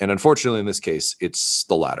ambushed. And unfortunately, in this case, it's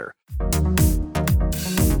the latter.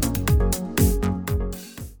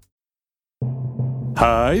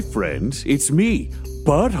 Hi, friends. It's me,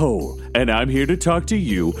 Butthole, and I'm here to talk to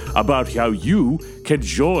you about how you can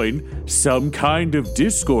join some kind of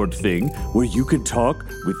Discord thing where you can talk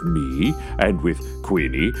with me and with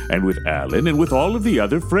Quinny and with Alan and with all of the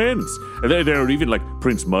other friends. There are even like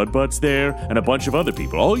Prince Mudbutts there and a bunch of other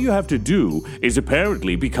people. All you have to do is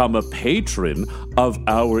apparently become a patron of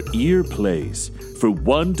our ear plays for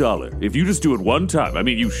 $1. If you just do it one time, I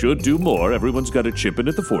mean, you should do more. Everyone's got a chip in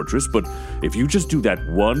at the fortress, but if you just do that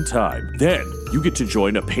one time, then you get to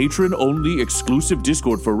join a patron-only exclusive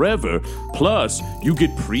Discord forever. Plus, you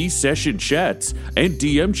get pre-session chats and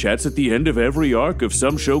DM chats at the end of every arc of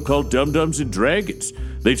some show called Dum-Dums and Dragons.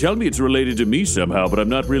 They tell me it's related to me somehow, but I'm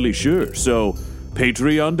not really sure. So,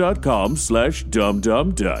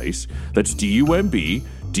 patreon.com/dumdumdice. That's DUMBDICE.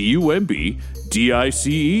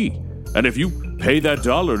 And if you pay that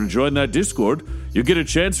 $1 to join that Discord, you get a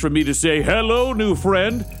chance for me to say, hello, new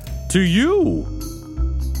friend, to you.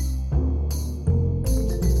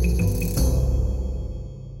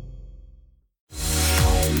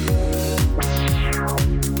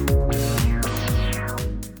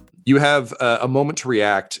 You have a moment to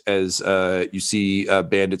react as you see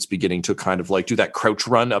bandits beginning to kind of like do that crouch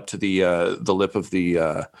run up to the lip of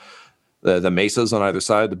the mesas on either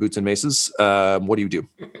side, the boots and mesas. What do you do?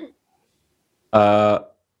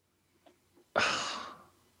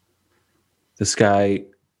 This guy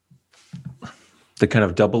the kind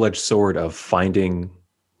of double-edged sword of finding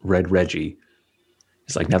Red Reggie.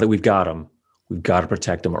 It's like, now that we've got him, we've got to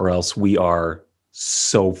protect him, or else we are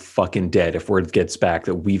so fucking dead if word gets back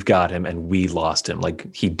that we've got him and we lost him.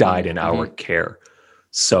 Like, he died in our care.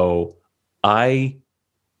 So I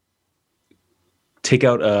take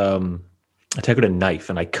out a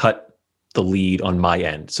knife and I cut the lead on my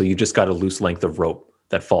end. So you just got a loose length of rope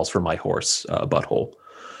that falls from my horse, Butthole.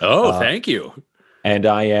 Oh, thank you. And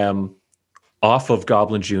I am off of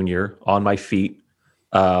Goblin Jr. on my feet.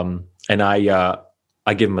 And I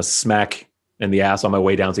give him a smack in the ass on my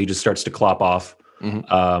way down. So he just starts to clop off. And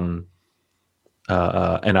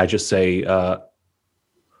I just say,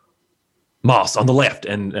 Moss on the left.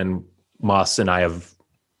 And Moss and I have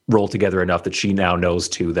rolled together enough that she now knows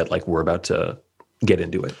too that like we're about to get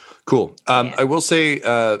into it. Cool. I will say,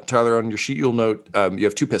 Tyler, on your sheet, you'll note you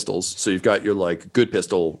have two pistols. So you've got your like good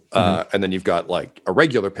pistol, and then you've got like a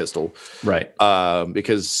regular pistol. Right.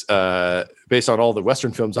 Because based on all the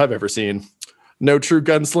Western films I've ever seen, no true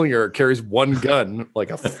gunslinger carries one gun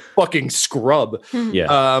like a fucking scrub.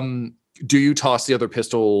 Yeah. Do you toss the other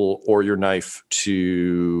pistol or your knife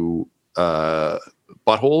to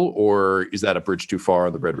Butthole, or is that a bridge too far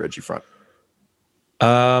on the Red Reggie front?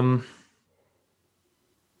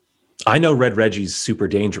 I know Red Reggie's super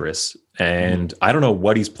dangerous, and I don't know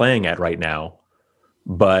what he's playing at right now,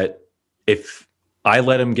 but if I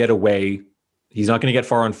let him get away, he's not going to get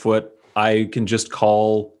far on foot. I can just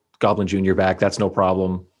call Goblin Jr. back. That's no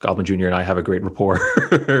problem. Goblin Jr. and I have a great rapport,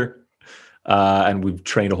 and we've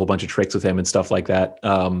trained a whole bunch of tricks with him and stuff like that.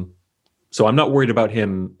 So I'm not worried about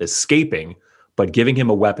him escaping, but giving him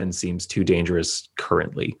a weapon seems too dangerous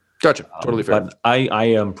currently. Gotcha. Totally fair. But I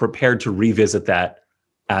am prepared to revisit that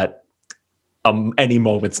at any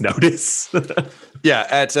moment's notice. Yeah,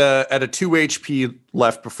 at a 2 HP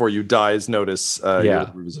left before you die's notice, you'll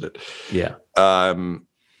revisit it. Yeah.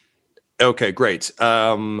 Okay, great.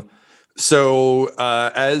 So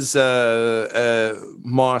as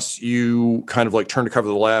Moss, you kind of like turn to cover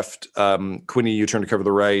the left. Quinny, you turn to cover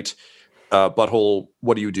the right. Butthole,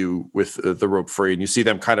 what do you do with the rope free? And you see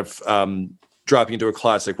them kind of dropping into a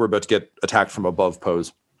classic, we're about to get attacked from above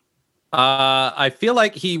pose. I feel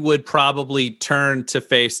like he would probably turn to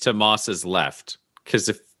face to Moss's left,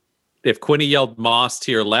 because if Quinny yelled Moss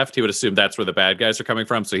to your left, he would assume that's where the bad guys are coming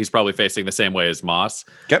from. So he's probably facing the same way as Moss.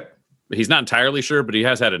 Yep. He's not entirely sure, but he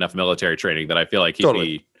has had enough military training that I feel like he'd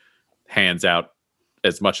be hands out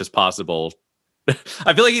as much as possible.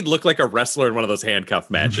 I feel like he'd look like a wrestler in one of those handcuff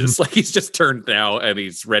matches. Like he's just turned now and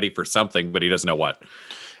he's ready for something, but he doesn't know what.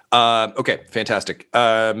 Okay, fantastic.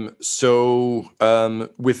 So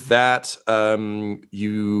with that,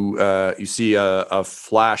 you see a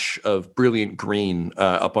flash of brilliant green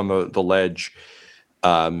up on the ledge,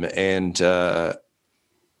 and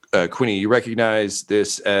Quinny, you recognize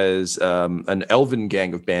this as an elven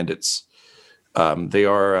gang of bandits. They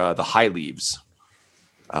are the High Leaves.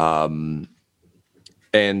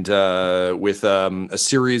 And with a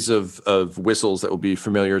series of whistles that will be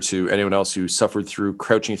familiar to anyone else who suffered through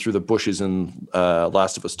crouching through the bushes in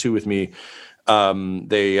Last of Us 2 with me,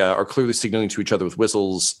 they are clearly signaling to each other with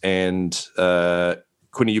whistles. And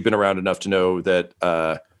Quinny, you've been around enough to know that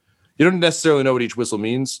you don't necessarily know what each whistle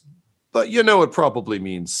means, but you know it probably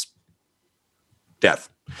means death.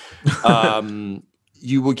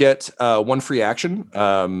 You will get one free action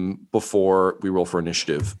before we roll for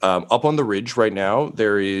initiative. Up on the ridge right now,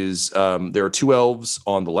 there are two elves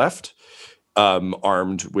on the left,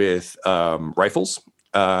 armed with rifles,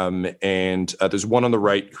 and there's one on the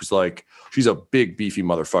right who's like, she's a big beefy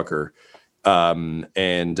motherfucker, and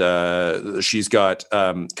she's got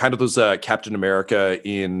kind of those Captain America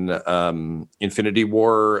in Infinity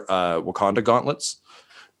War Wakanda gauntlets.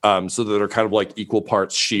 So that are kind of like equal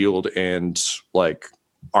parts shield and like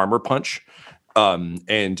armor punch.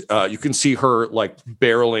 And you can see her like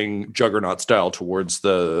barreling Juggernaut style towards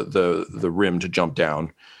the rim to jump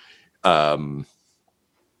down. What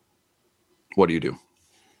do you do?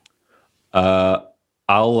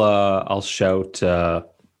 I'll shout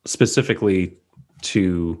specifically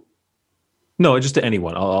to just to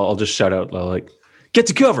anyone. I'll just shout out like, get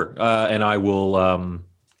to cover, and I will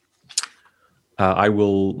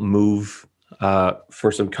move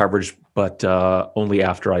for some coverage, but only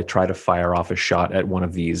after I try to fire off a shot at one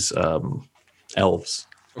of these elves.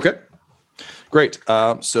 Okay, great.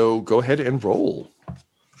 So go ahead and roll.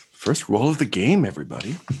 First roll of the game,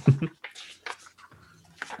 everybody.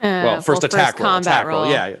 First attack roll. Combat roll.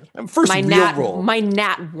 Yeah. First real roll. My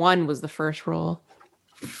nat 1 was the first roll.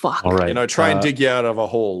 Fuck. All right. Try and dig you out of a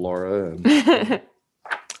hole, Laura.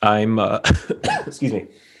 I'm excuse me.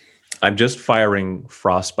 I'm just firing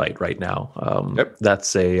frostbite right now. Yep.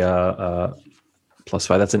 That's a +5.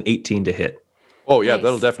 That's an 18 to hit. Oh yeah, Nice.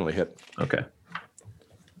 that'll definitely hit. Okay.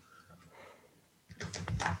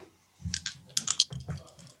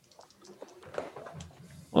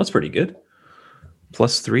 Well, that's pretty good.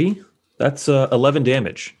 +3. That's 11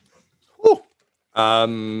 damage.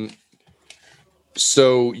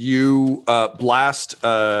 So you blast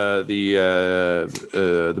the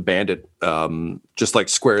bandit just like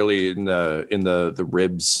squarely in the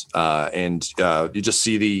ribs, and you just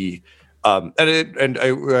see the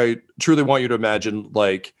I truly want you to imagine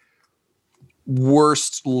like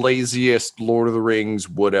worst, laziest Lord of the Rings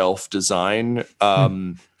wood elf design.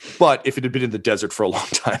 But if it had been in the desert for a long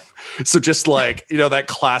time, so just like that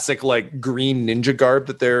classic like green ninja garb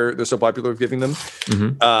that they're so popular with giving them.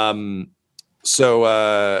 Mm-hmm.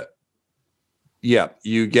 So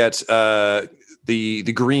you get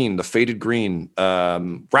the green, the faded green,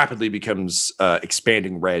 rapidly becomes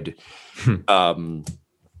expanding red, and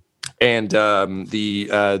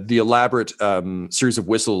the elaborate series of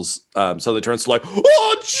whistles suddenly turns to like,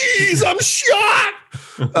 oh jeez, I'm shot.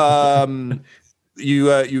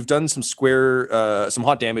 You've done some some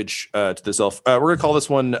hot damage to this elf. We're gonna call this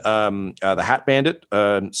one the Hat Bandit.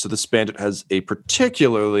 So this bandit has a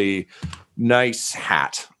particularly nice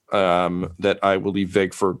hat that I will leave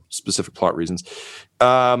vague for specific plot reasons.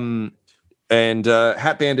 And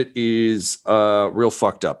Hat Bandit is real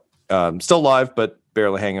fucked up. Still alive, but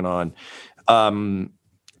barely hanging on.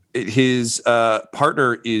 His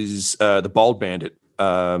partner is the Bald Bandit.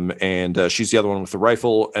 And she's the other one with the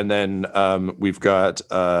rifle. And then we've got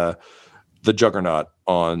the Juggernaut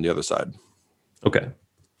on the other side. Okay.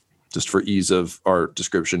 Just for ease of our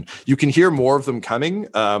description. You can hear more of them coming.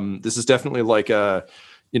 This is definitely like a,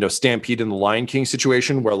 Stampede in the Lion King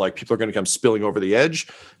situation where like people are going to come spilling over the edge.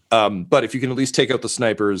 But if you can at least take out the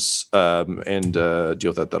snipers and deal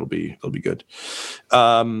with that, that'll be good.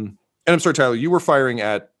 And I'm sorry, Tyler, you were firing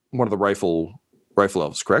at one of the rifle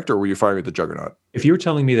elves, correct? Or were you firing at the Juggernaut? If you were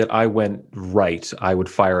telling me that I went right, I would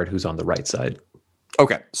fire at who's on the right side.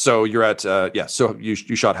 Okay, so you're at so you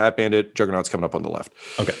shot Hat Bandit, Juggernaut's coming up on the left.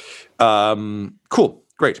 Okay. Cool,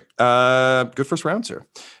 great. Good first round, sir.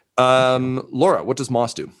 Laura, what does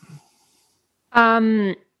Moss do?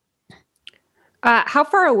 How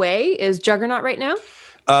far away is Juggernaut right now?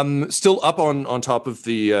 Still up on top of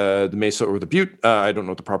the mesa or the butte. I don't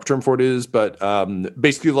know what the proper term for it is, but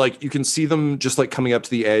basically, like you can see them just like coming up to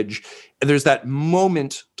the edge, and there's that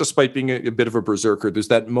moment, despite being a bit of a berserker, there's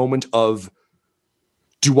that moment of,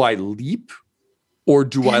 do I leap or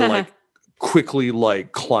do I like quickly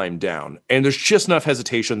like climb down? And there's just enough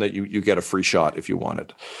hesitation that you get a free shot if you want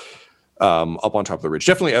it. Up on top of the ridge,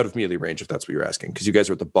 definitely out of melee range if that's what you're asking, because you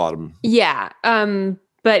guys are at the bottom. Yeah.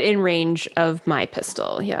 But in range of my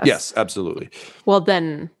pistol, yes. Yes, absolutely. Well,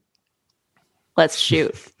 then let's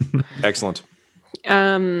shoot. Excellent.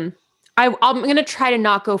 I'm going to try to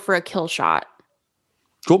not go for a kill shot.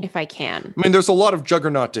 Cool. If I can. I mean, there's a lot of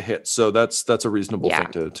Juggernaut to hit, so that's a reasonable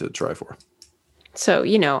thing to try for. So,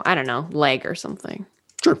 I don't know, leg or something.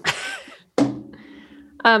 Sure.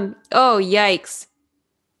 Oh, yikes.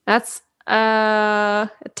 That's 10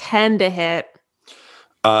 to hit.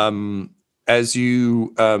 As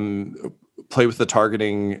you play with the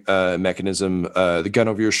targeting mechanism, the gun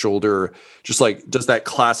over your shoulder just like does that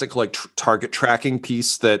classic like target tracking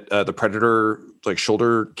piece that the Predator like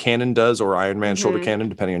shoulder cannon does, or Iron Man shoulder cannon,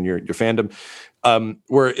 depending on your fandom,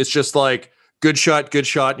 where it's just like good shot,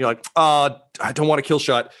 and you're like, I don't want a kill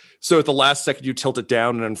shot. So at the last second you tilt it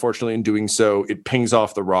down, and unfortunately in doing so, it pings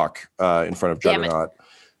off the rock in front of Juggernaut.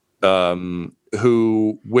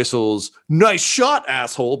 Who whistles, "Nice shot,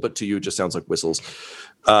 asshole," but to you it just sounds like whistles.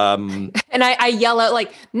 And I yell out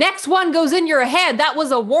like, "Next one goes in your head. That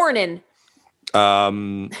was a warning."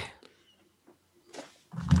 Hang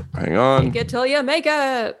on. Make it till you make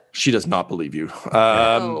it. She does not believe you.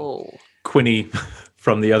 Quinny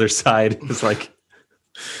from the other side is like,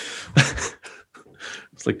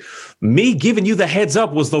 it's like, me giving you the heads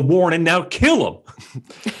up was the warning. Now kill him.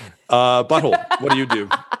 Butthole, what do you do?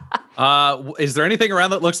 Is there anything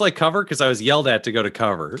around that looks like cover? Because I was yelled at to go to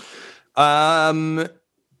cover.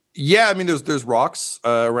 Yeah, I mean, there's rocks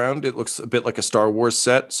around. It looks a bit like a Star Wars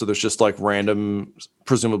set, so there's just like random,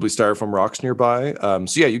 presumably styrofoam rocks nearby.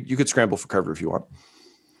 So yeah, you could scramble for cover if you want.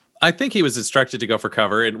 I think he was instructed to go for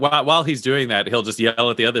cover, and while he's doing that, he'll just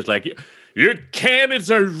yell at the others like, "Your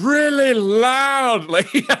cannons are really loud!" Like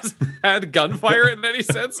he hasn't had gunfire in any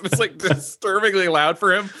sense, and it's like disturbingly loud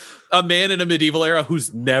for him. A man in a medieval era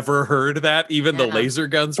who's never heard that, even the laser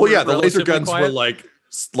guns. Well, yeah, the laser guns were like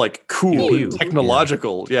like cool Pew, pew.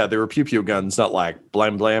 technological. Yeah, they were pew pew guns, not like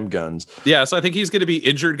blam blam guns. Yeah, so I think he's going to be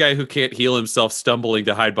injured guy who can't heal himself, stumbling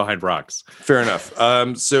to hide behind rocks. Fair enough.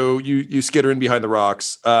 So you skitter in behind the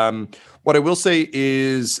rocks. What I will say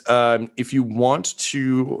is, if you want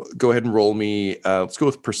to go ahead and roll me, let's go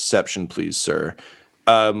with perception, please, sir.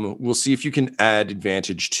 We'll see if you can add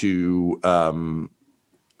advantage to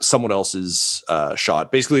someone else's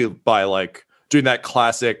shot, basically by like doing that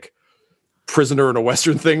classic prisoner in a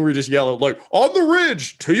Western thing where you just yell like on the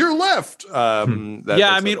ridge to your left.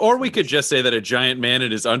 Or we could just say that a giant man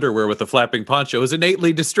in his underwear with a flapping poncho is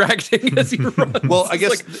innately distracting as he runs. Well, I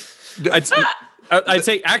guess I'd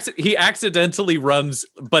say he accidentally runs,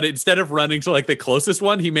 but instead of running to like the closest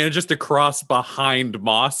one, he manages to cross behind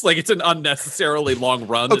Moss. Like it's an unnecessarily long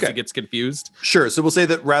run as he gets confused. Sure. So we'll say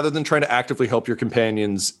that rather than trying to actively help your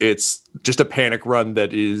companions, it's just a panic run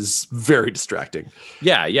that is very distracting.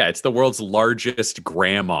 Yeah. It's the world's largest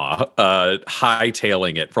grandma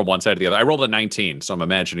hightailing it from one side to the other. I rolled a 19, so I'm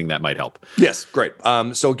imagining that might help. Yes, great.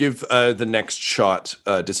 So give the next shot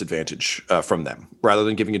disadvantage from them. Rather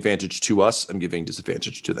than giving advantage to us, I'm giving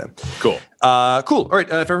disadvantage to them. Cool. Cool. All right.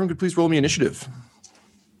 If everyone could please roll me initiative.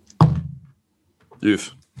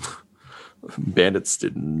 Oof. Bandits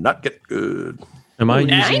did not get good. Am I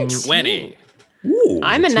using 20? Ooh,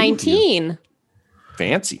 I'm a 19.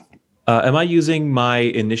 Fancy. Am I using my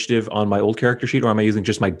initiative on my old character sheet, or am I using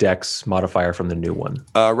just my Dex modifier from the new one?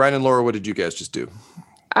 Ryan and Laura, what did you guys just do?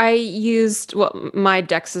 I used my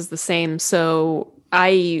Dex is the same, so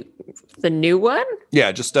the new one?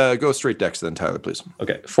 Yeah, just go straight Dex then, Tyler, please.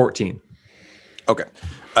 Okay, 14. Okay.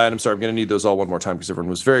 And I'm sorry, I'm going to need those all one more time because everyone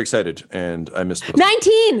was very excited and I missed those.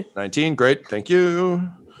 19! 19, great. Thank you.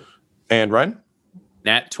 And Ryan?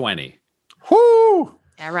 Nat 20. Woo!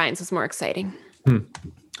 Yeah, Ryan's was more exciting.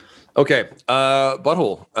 Okay.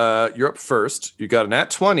 Butthole, you're up first. You got a nat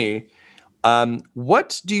 20.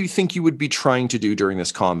 What do you think you would be trying to do during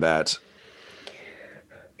this combat?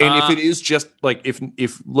 And if it is just like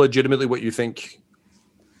if legitimately what you think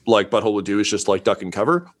like Butthole would do is just like duck and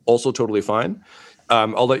cover, also totally fine.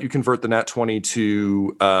 I'll let you convert the nat 20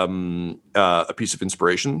 to a piece of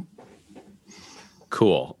inspiration.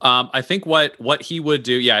 Cool. I think what he would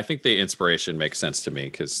do, I think the inspiration makes sense to me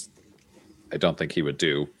because I don't think he would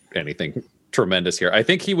do anything tremendous here. I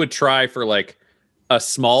think he would try for like a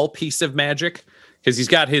small piece of magic because he's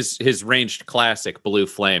got his ranged classic blue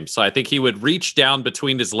flame. So I think he would reach down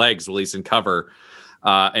between his legs while he's in cover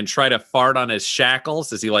and try to fart on his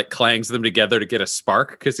shackles as he like clangs them together to get a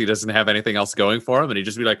spark because he doesn't have anything else going for him. And he'd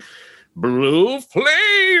just be like, blue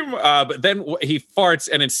flame. But then he farts,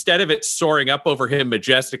 and instead of it soaring up over him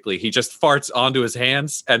majestically, he just farts onto his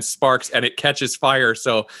hands and sparks, and it catches fire.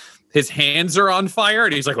 So his hands are on fire,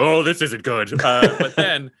 and he's like, oh, this isn't good. But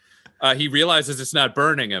then he realizes it's not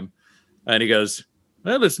burning him, and he goes,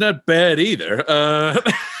 well, it's not bad either.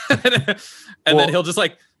 Then he'll just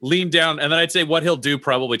like lean down. And then I'd say what he'll do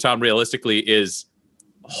probably, Tom, realistically, is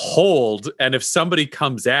hold. And if somebody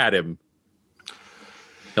comes at him,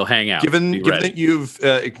 he'll hang out. Given that you've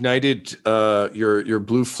ignited your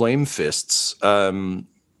blue flame fists,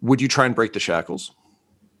 would you try and break the shackles?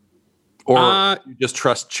 Or you just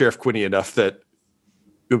trust Sheriff Quinny enough that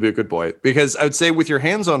you'll be a good boy? Because I would say with your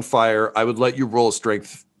hands on fire, I would let you roll a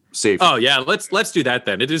strength save. Oh, yeah. Let's do that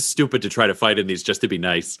then. It is stupid to try to fight in these just to be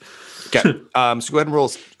nice. Okay. So go ahead and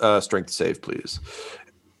roll a strength save, please.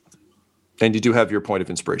 And you do have your point of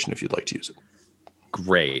inspiration if you'd like to use it.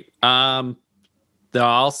 Great. I'll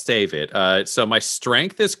save it. So my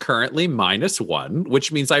strength is currently -1,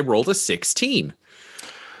 which means I rolled a 16.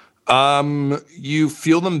 You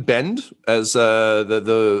feel them bend as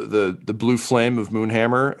the blue flame of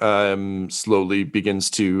Moonhammer slowly begins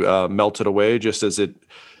to melt it away, just as it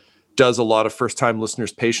does a lot of first-time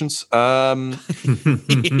listeners' patience. You're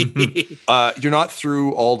not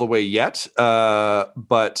through all the way yet,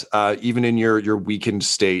 but even in your weakened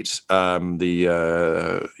state,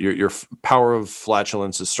 your power of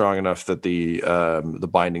flatulence is strong enough that the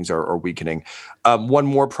bindings are weakening. One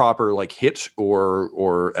more proper like hit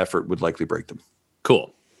or effort would likely break them.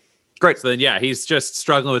 Cool. Great. So then, he's just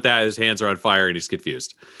struggling with that. His hands are on fire and he's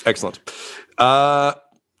confused. Excellent.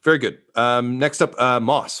 Very good. Next up,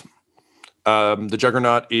 Moss. The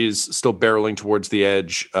Juggernaut is still barreling towards the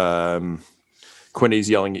edge. Quinny's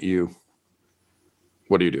yelling at you.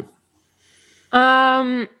 What do you do?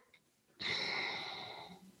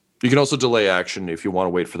 You can also delay action if you want to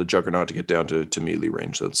wait for the Juggernaut to get down to melee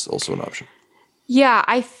range. That's also an option. Yeah,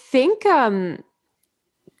 I think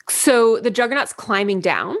so the Juggernaut's climbing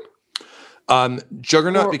down.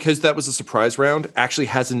 Juggernaut, because that was a surprise round, actually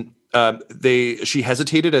hasn't she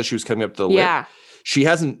hesitated as she was coming up the lip. Yeah. She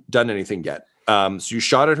hasn't done anything yet. So you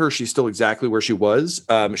shot at her. She's still exactly where she was.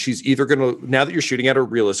 She's either going to, now that you're shooting at her,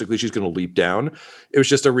 realistically, she's going to leap down. It was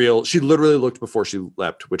just she literally looked before she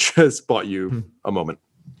leapt, which has bought you a moment.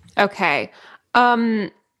 Okay.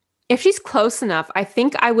 If she's close enough, I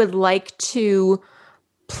think I would like to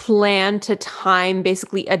plan to time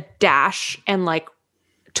basically a dash and like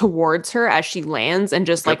towards her as she lands and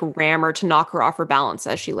just like ram her to knock her off her balance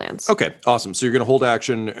as she lands. Okay, awesome. So you're going to hold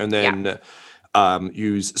action and then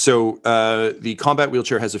use. So the combat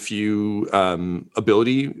wheelchair has a few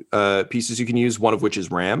ability pieces you can use, one of which is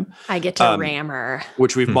ram. I get to ram her.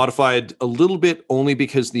 Which we've modified a little bit only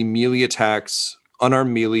because the melee attacks,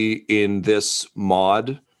 unarmed melee in this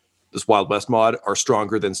mod, this Wild West mod, are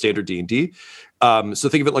stronger than standard D&D. So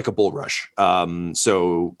think of it like a bull rush.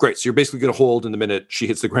 So great. So you're basically going to hold, in the minute she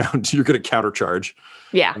hits the ground, you're going to countercharge.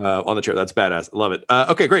 Yeah. On the chair. That's badass. I love it.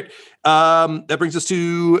 Okay, great. That brings us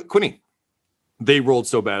to Quinny. They rolled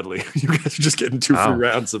so badly. You guys are just getting 2 free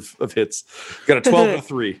rounds of hits. Got a 12 and a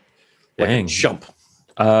 3. Dang. Jump.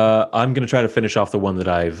 I'm going to try to finish off the one that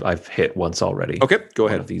I've hit once already. Okay, go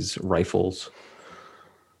ahead. One of these rifles.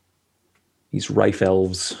 These rife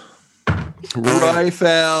elves. Rife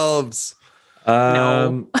elves.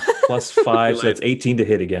 No. Plus 5, so that's 18 to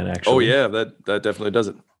hit again, actually. Oh, yeah, that definitely does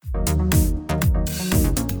it.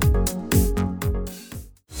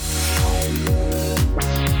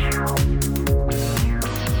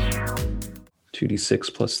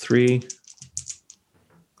 $2d6 plus 3.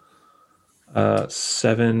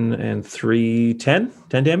 7 and 3, 10.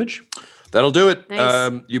 10 damage. That'll do it.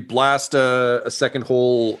 Nice. You blast a second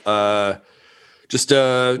hole, just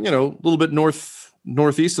a little bit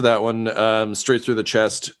northeast of that one, straight through the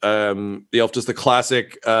chest. The elf does the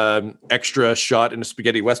classic extra shot in a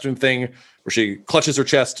spaghetti western thing, where she clutches her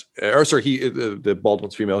chest. The bald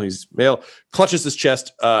one's female, he's male. Clutches his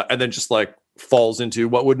chest, and then just like falls into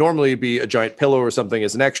what would normally be a giant pillow or something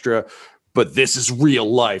as an extra. But this is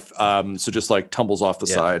real life. So just like tumbles off the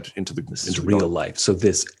side into the. This is real life. So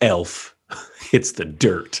this elf hits the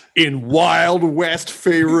dirt in Wild West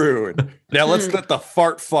Faerun. Now let's let the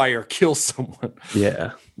fart fire kill someone.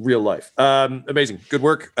 Yeah, real life. Amazing, good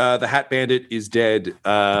work. The Hat Bandit is dead.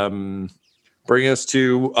 Bring us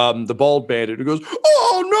to the Bald Bandit, who goes,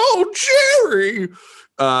 "Oh no, Jerry!"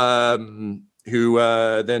 Who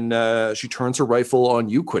then she turns her rifle on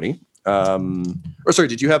you, Quinny.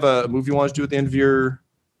 Did you have a move you wanted to do at the end of your?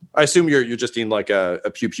 I assume you're just in like a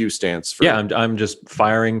pew pew stance. I'm just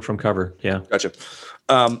firing from cover. Yeah, gotcha.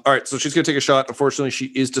 All right, so she's gonna take a shot. Unfortunately, she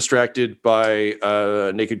is distracted by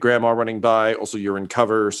naked grandma running by. Also, you're in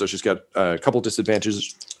cover, so she's got a couple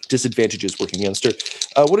disadvantages working against her.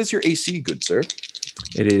 What is your AC, good sir?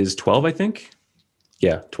 It is 12, I think.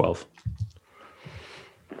 Yeah, 12.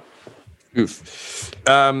 Oof.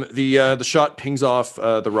 The shot pings off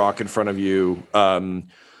the rock in front of you.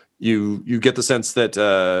 You get the sense that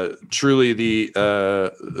truly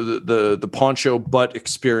the poncho butt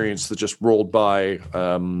experience that just rolled by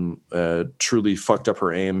truly fucked up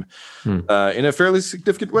her aim in a fairly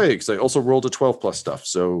significant way, because I also rolled a 12 plus stuff.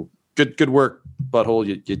 So good work, butthole.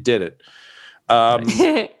 You did it.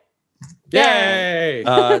 Yay!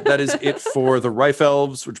 That is it for the Rife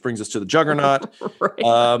Elves, which brings us to the Juggernaut.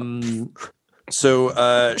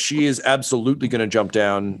 So she is absolutely going to jump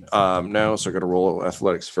down now. So I got to roll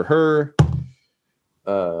athletics for her.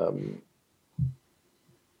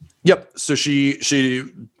 Yep. So she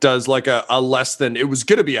does like a less than, it was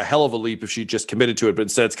going to be a hell of a leap if she just committed to it, but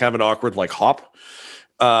instead it's kind of an awkward like hop.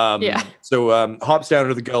 So hops down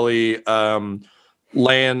into the gully,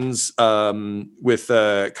 lands with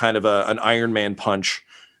kind of an Iron Man punch,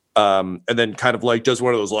 and then kind of like does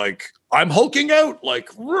one of those like I'm hulking out like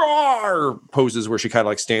roar poses where she kind of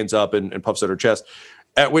like stands up and puffs out her chest.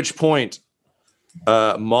 At which point,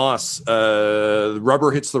 Moss,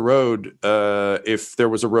 rubber hits the road, if there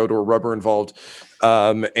was a road or rubber involved,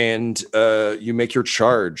 and you make your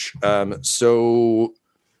charge. So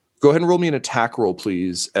go ahead and roll me an attack roll,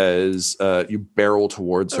 please, as you barrel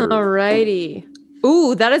towards her. Alrighty.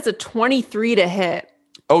 Ooh, that is a 23 to hit.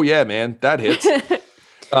 Oh yeah, man, that hits.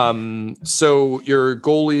 So your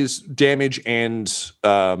goal is damage and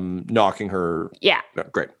knocking her. Yeah. No,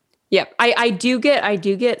 great. Yep. I do get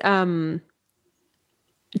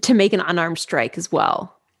to make an unarmed strike as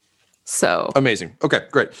well. So amazing. Okay,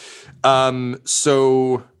 great.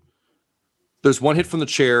 So there's one hit from the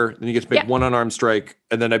chair, then you get to make one unarmed strike,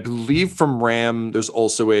 and then I believe from Ram there's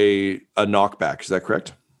also a knockback. Is that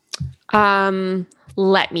correct?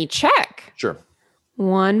 Let me check. Sure.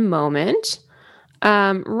 One moment.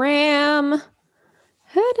 Ram.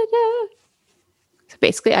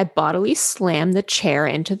 basically I bodily slam the chair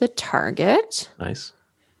into the target. Nice.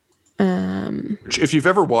 If you've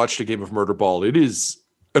ever watched a game of Murder Ball, it is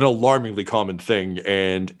an alarmingly common thing,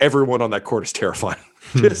 and everyone on that court is terrifying.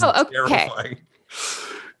 Just terrifying.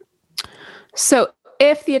 So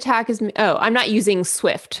if the attack is... I'm not using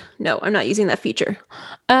Swift. No, I'm not using that feature.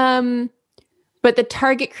 But the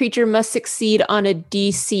target creature must succeed on a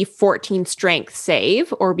DC 14 strength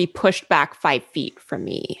save or be pushed back 5 feet from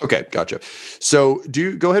me. Okay, gotcha. So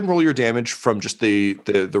go ahead and roll your damage from just the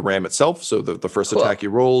ram itself. So the first attack you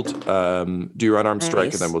rolled. Do your unarmed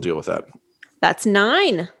strike, and then we'll deal with that. That's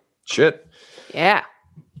 9. Shit. Yeah.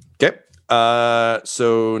 Okay.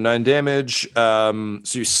 So 9 damage. So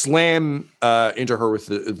you slam into her with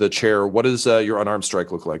the chair. What does your unarmed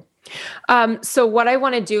strike look like? So what I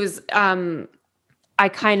want to do is I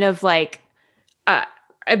kind of like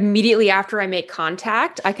immediately after I make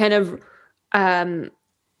contact, I kind of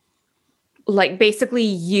like basically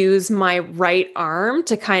use my right arm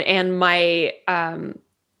to and my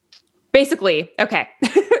basically, okay.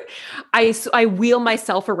 I wheel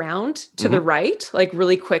myself around to the right, like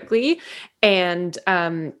really quickly, and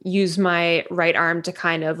use my right arm to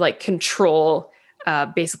kind of like control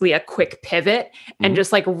basically a quick pivot and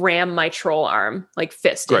just like ram my troll arm, like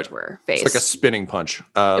fist into her face. It's like a spinning punch.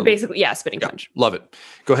 Basically, yeah, spinning punch. Love it.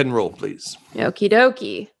 Go ahead and roll, please. Okie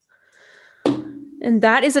dokie. And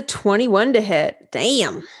that is a 21 to hit.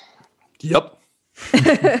 Damn. Yep.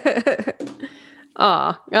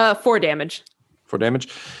 4 damage. 4 damage?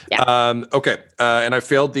 Yeah. Okay. And I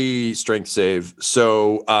failed the strength save.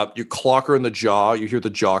 So you clock her in the jaw. You hear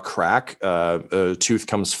the jaw crack. A tooth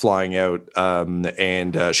comes flying out,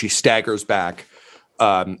 and she staggers back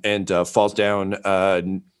and falls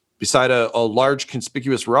down beside a large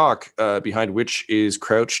conspicuous rock behind which is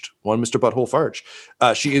crouched one Mr. Butthole Farge.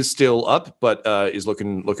 She is still up, but is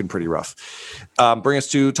looking pretty rough. Bring us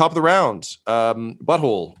to top of the round.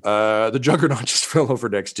 Butthole, the Juggernaut just fell over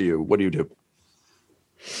next to you. What do you do?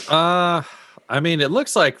 I mean, it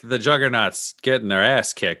looks like the Juggernaut's getting their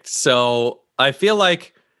ass kicked. So I feel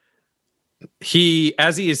like he,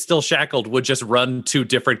 as he is still shackled, would just run to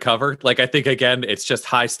different cover. Like, I think, again, it's just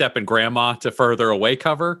high step and grandma to further away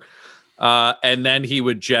cover. And then he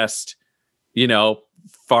would just,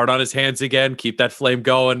 fart on his hands again, keep that flame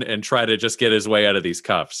going, and try to just get his way out of these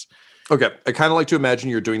cuffs. Okay. I kind of like to imagine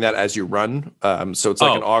you're doing that as you run. So it's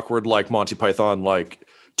like an awkward, like Monty Python, like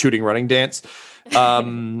tooting running dance.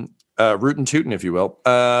 Rootin' tootin', if you will.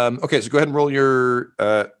 Okay, so go ahead and roll your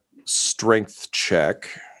strength check.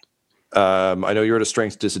 I know you're at a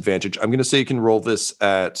strength disadvantage. I'm going to say you can roll this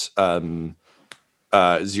at 0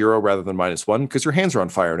 rather than -1 because your hands are on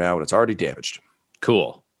fire now and it's already damaged.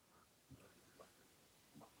 Cool.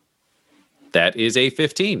 That is a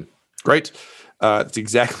 15. Great. That's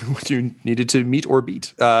exactly what you needed to meet or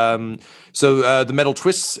beat. So the metal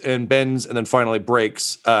twists and bends and then finally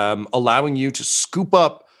breaks, allowing you to scoop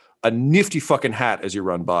up a nifty fucking hat as you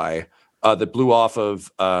run by that blew off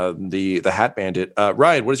of the Hat Bandit.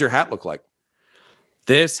 Ryan, what does your hat look like?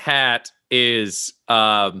 This hat is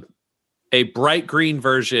a bright green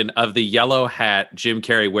version of the yellow hat Jim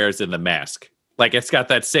Carrey wears in The Mask. Like, it's got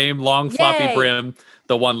that same long floppy brim,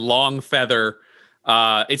 the one long feather.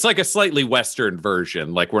 It's like a slightly Western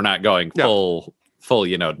version. Like, we're not going full,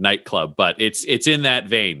 nightclub, but it's in that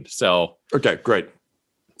vein. So okay, great.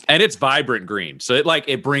 And it's vibrant green. So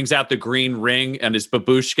it brings out the green ring and his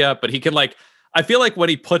babushka, but he can I feel like when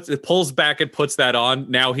he pulls back and puts that on,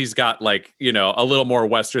 now he's got a little more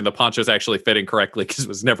Western. The poncho's actually fitting correctly because it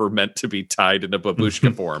was never meant to be tied in a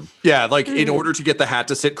babushka form. Yeah, in order to get the hat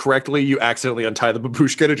to sit correctly, you accidentally untie the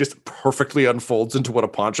babushka and it just perfectly unfolds into what a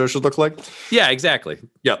poncho should look like. Yeah, exactly.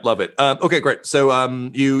 Yeah, love it. Okay, great. So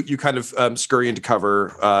you kind of scurry into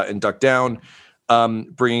cover and duck down,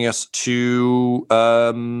 bringing us to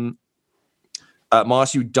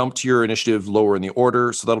Moss. You dumped your initiative lower in the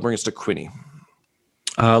order, so that'll bring us to Quinny.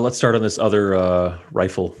 Let's start on this other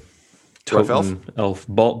rifle. Totem elf.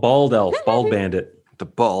 Bald elf. Bald bandit. The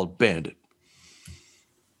bald bandit.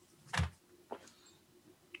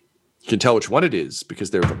 You can tell which one it is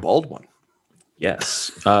because they're the bald one.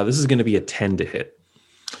 Yes. This is going to be a 10 to hit.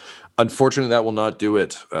 Unfortunately, that will not do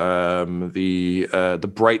it.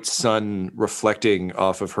 The bright sun reflecting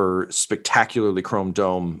off of her spectacularly chrome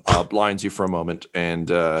dome blinds you for a moment, and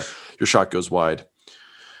your shot goes wide.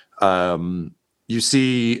 you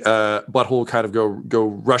see Butthole kind of go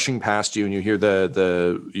rushing past you, and you hear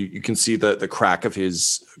you can see the crack of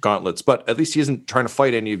his gauntlets. But at least he isn't trying to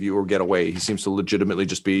fight any of you or get away. He seems to legitimately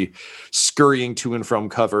just be scurrying to and from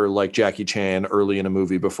cover like Jackie Chan early in a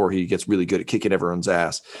movie before he gets really good at kicking everyone's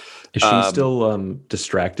ass. Is she still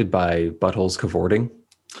distracted by Butthole's cavorting?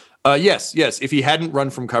 Yes. If he hadn't run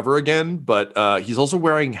from cover again, but he's also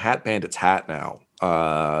wearing Hat Bandit's hat now.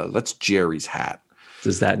 That's Jerry's hat.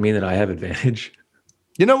 Does that mean that I have advantage?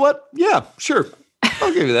 You know what? Yeah, sure.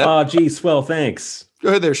 I'll give you that. Oh, gee, swell, thanks. Go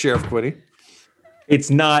ahead there, Sheriff Quinny. It's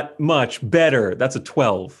not much better. That's a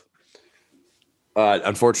 12.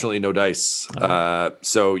 Unfortunately, no dice.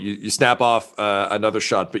 So you snap off another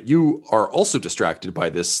shot, but you are also distracted by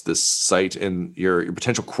this sight and your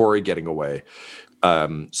potential quarry getting away.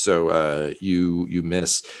 So you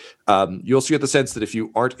miss. You also get the sense that if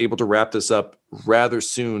you aren't able to wrap this up rather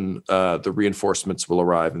soon, the reinforcements will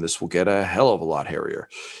arrive, and this will get a hell of a lot hairier.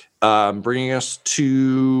 Bringing us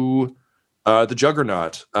to the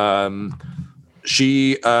Juggernaut.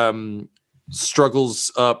 She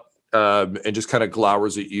struggles up and just kind of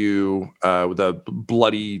glowers at you with a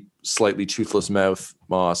bloody, slightly toothless mouth,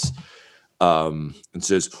 Moss, and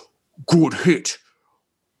says, "Good hit.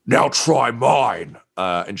 Now try mine."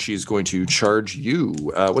 And she's going to charge you.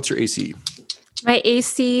 What's your AC? My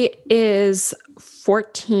AC is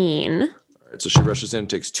 14. All right, so she rushes in,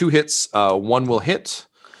 takes 2 hits. One will hit.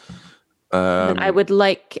 And I would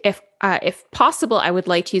like, if possible, I would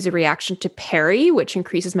like to use a reaction to parry, which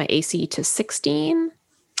increases my AC to 16.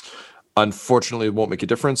 Unfortunately, it won't make a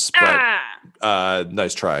difference, but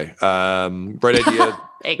nice try. Bright idea.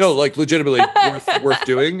 No, like legitimately worth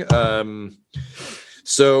doing.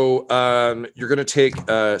 So you're going to take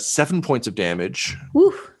 7 points of damage.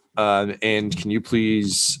 Woo. And can you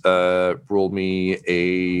please roll me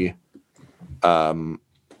a...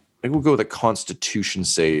 maybe we'll go with a Constitution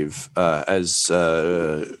save as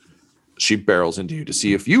she barrels into you to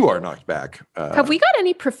see if you are knocked back. Have we got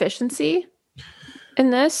any proficiency in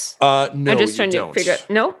this? No, I'm just trying to figure it.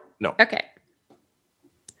 No? No. Okay.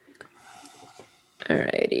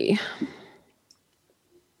 Alrighty.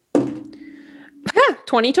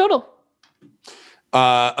 20 total.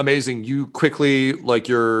 Amazing. You quickly, like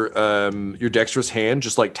your dexterous hand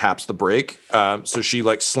just like taps the brake. So she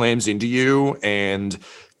like slams into you, and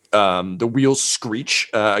the wheels screech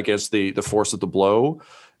against the force of the blow.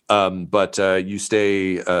 But you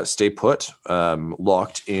stay put,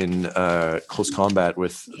 locked in close combat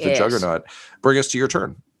with the Juggernaut. Bring us to your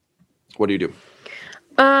turn. What do you do?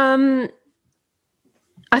 I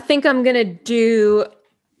think I'm gonna do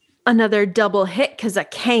another double hit because I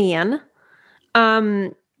can.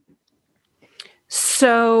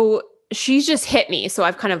 So she's just hit me. So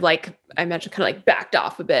I've kind of like, I imagine kind of like backed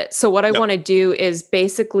off a bit. So what I want to do is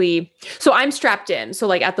basically, so I'm strapped in. So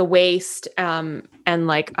like at the waist, and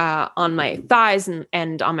like, on my thighs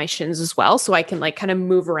and on my shins as well. So I can like kind of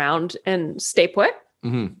move around and stay put.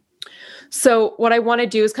 Mm-hmm. So what I want to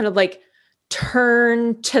do is kind of like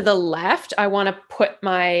turn to the left. I want to put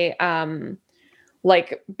my,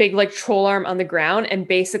 like big like troll arm on the ground and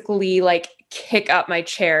basically like kick up my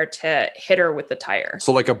chair to hit her with the tire.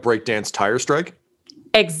 So like a breakdance tire strike?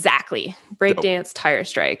 Exactly. Breakdance tire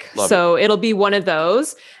strike. So it'll be one of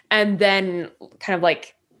those, and then kind of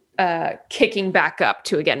like kicking back up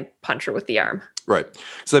to again punch her with the arm. Right.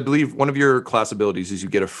 So I believe one of your class abilities is you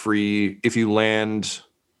get a free, if you land,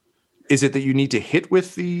 is it that you need to hit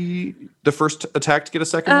with the first attack to get a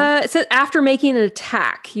second one? It says after making an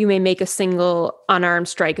attack, you may make a single unarmed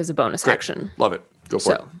strike as a bonus action. Love it. Go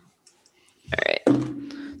for it. All right.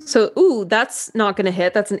 So, that's not going to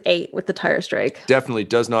hit. That's an 8 with the tire strike. Definitely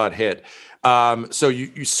does not hit. So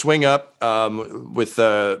you swing up with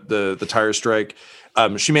the tire strike.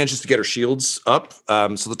 She manages to get her shields up.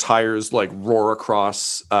 So the tires like roar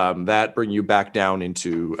across that, bring you back down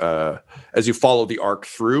into, as you follow the arc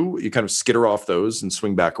through, you kind of skitter off those and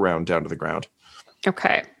swing back around down to the ground.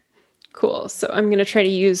 Okay, cool. So I'm going to try to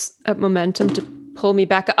use momentum to pull me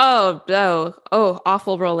back. Oh,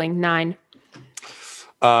 awful rolling. 9.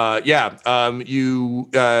 You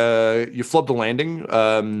flubbed the landing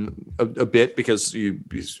a bit because you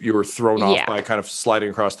were thrown off by kind of sliding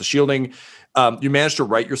across the shielding. You managed to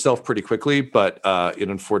right yourself pretty quickly, but it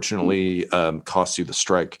unfortunately cost you the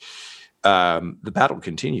strike. The battle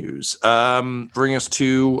continues. Bring us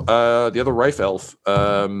to the other Rife Elf,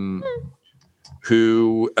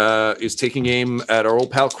 who is taking aim at our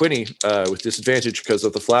old pal Quinny with disadvantage because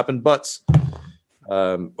of the flapping butts.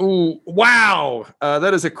 Wow!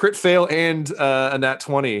 That is a crit fail and a nat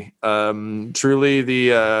 20. Truly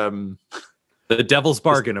the The devil's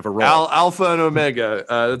bargain of a roll. Alpha and Omega.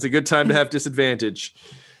 That's a good time to have disadvantage.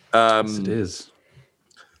 Yes, it is.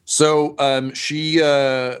 So she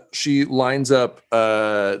lines up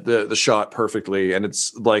the shot perfectly, and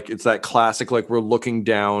it's that classic, like, we're looking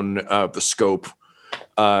down the scope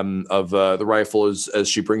of the rifle as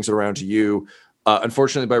she brings it around to you.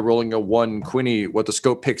 Unfortunately, by rolling a 1, Quinny, what the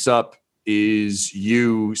scope picks up is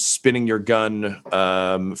you spinning your gun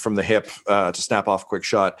from the hip to snap off a quick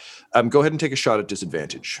shot. Go ahead and take a shot at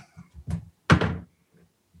disadvantage.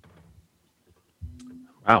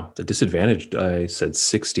 Wow, the disadvantage, I said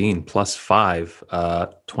 16 plus 5,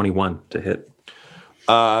 21 to hit.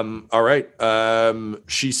 All right.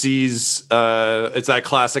 She sees it's that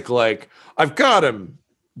classic, like, I've got him,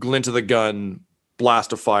 glint of the gun,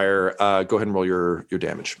 blast of fire. Go ahead and roll your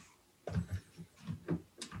damage.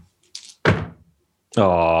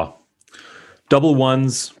 Aw. Double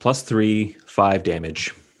ones plus 3, 5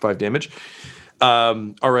 damage. 5 damage.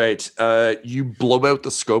 All right. You blow out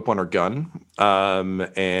the scope on her gun,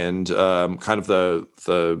 and kind of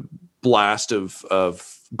the blast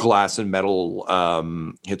of glass and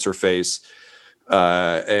metal hits her face,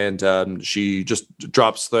 and she just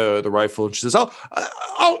drops the rifle and she says,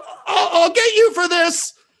 I'll get you for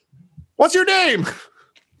this. What's your name?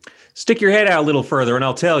 Stick your head out a little further and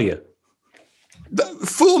I'll tell you.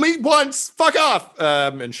 Fool me once, fuck off.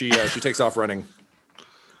 And she takes off running.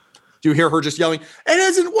 Do you hear her just yelling, it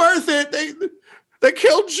isn't worth it. They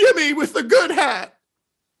killed Jimmy with the good hat.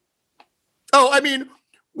 Oh, I mean,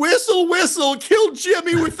 whistle, killed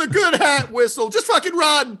Jimmy with the good hat, whistle. Just fucking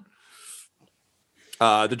run.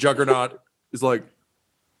 The Juggernaut is like,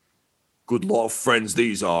 good lot of friends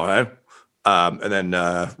these are, eh? And then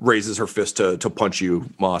raises her fist to punch you,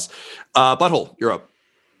 Moss. Butthole, you're up.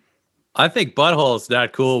 I think Butthole's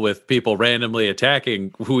not cool with people randomly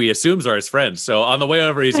attacking who he assumes are his friends. So on the way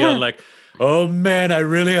over, he's yelling like, oh man, I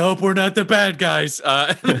really hope we're not the bad guys.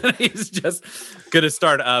 And then he's just going to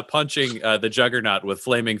start punching the Juggernaut with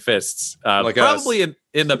flaming fists. Like probably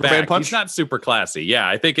in the back. Punch? He's not super classy. Yeah,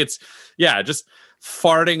 I think it's, just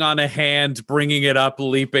farting on a hand, bringing it up,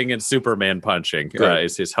 leaping, and Superman punching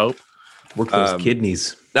is his hope. Work those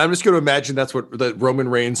kidneys. Now I'm just going to imagine that's what the Roman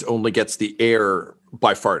Reigns only gets the air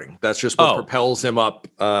by farting. That's just what propels him up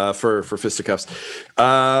for fisticuffs.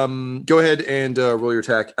 Go ahead and roll your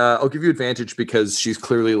attack. I'll give you advantage because she's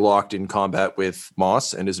clearly locked in combat with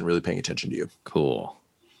Moss and isn't really paying attention to you. Cool.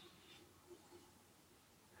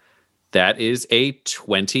 That is a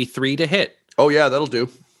 23 to hit. Oh yeah, that'll do.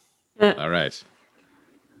 All right.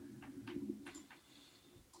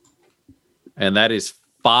 And that is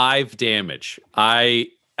 5 damage. I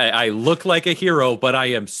look like a hero, but I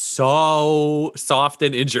am so soft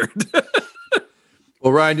and injured.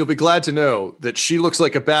 Well, Ryan, you'll be glad to know that she looks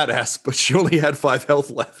like a badass, but she only had 5 health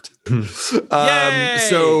left.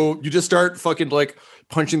 So you just start fucking like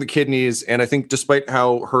punching the kidneys, and I think despite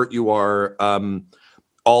how hurt you are,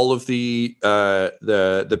 all of the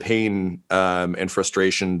pain and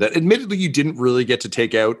frustration that admittedly you didn't really get to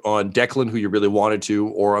take out on Declan, who you really wanted to,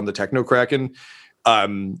 or on the Techno Kraken,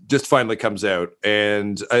 just finally comes out.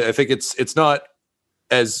 And I think it's not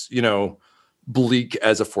as, bleak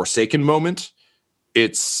as a Forsaken moment.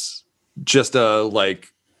 It's just it's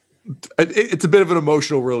a bit of an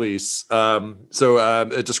emotional release. So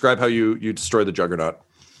describe how you destroy the Juggernaut.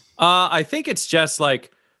 I think it's just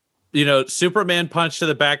like, Superman punch to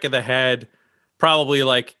the back of the head, probably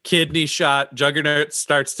like kidney shot, Juggernaut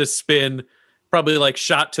starts to spin, probably like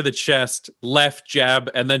shot to the chest, left jab,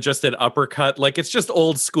 and then just an uppercut. Like it's just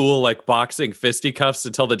old school, like boxing fisticuffs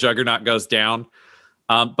until the Juggernaut goes down.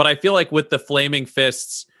 But I feel like with the flaming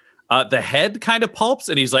fists, the head kind of pulps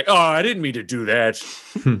and he's like, oh, I didn't mean to do that.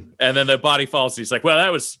 And then the body falls. And he's like, well,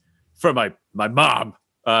 that was for my mom.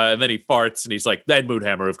 And then he farts and he's like, that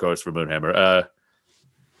Moonhammer, of course, for Moonhammer.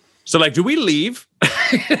 So like, do we leave?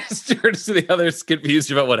 Turns to the others,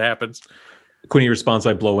 confused about what happens. Quinny responds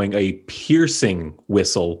by blowing a piercing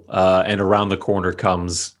whistle, and around the corner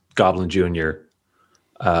comes Goblin Jr.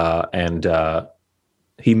 And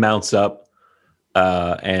he mounts up,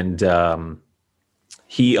 and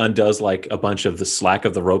he undoes like a bunch of the slack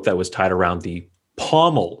of the rope that was tied around the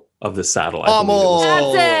pommel of the saddle. Pommel!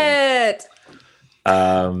 That's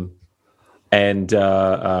it!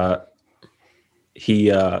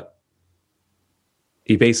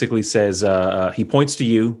 He basically says, he points to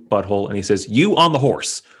you, Butthole, and he says, you on the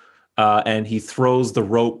horse. And he throws the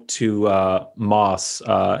rope to Moss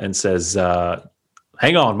and says,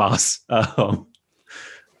 hang on, Moss.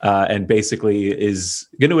 And basically is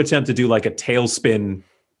going to attempt to do like a tailspin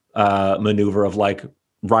maneuver of like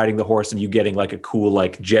riding the horse and you getting like a cool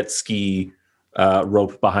like jet ski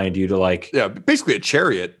rope behind you to like. Yeah, basically a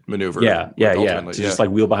chariot maneuver. Yeah. To just like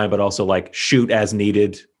wheel behind, but also like shoot as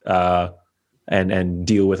needed and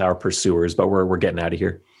deal with our pursuers. But we're getting out of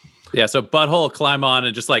here. Yeah, so Butthole climb on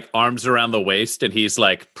and just like arms around the waist, and he's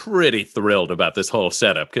like pretty thrilled about this whole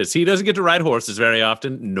setup because he doesn't get to ride horses very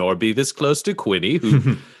often, nor be this close to Quinny,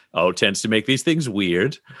 who tends to make these things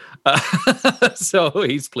weird. So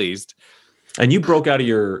he's pleased. And you broke out of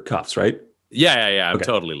your cuffs, right? Yeah. I'm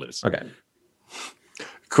totally loose. Okay.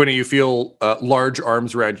 Quinny, you feel large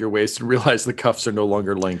arms around your waist and realize the cuffs are no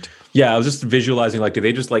longer linked. Yeah, I was just visualizing, like, do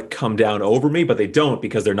they just like come down over me? But they don't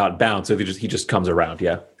because they're not bound. So he just comes around.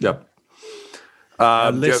 Yeah. Yep.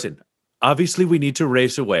 Listen, obviously we need to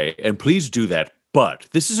race away, and please do that. But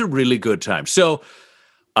this is a really good time. So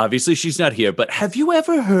obviously she's not here, but have you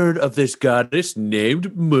ever heard of this goddess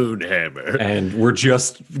named Moonhammer? And we're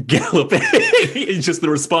just galloping. It's just the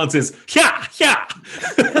response is, yeah.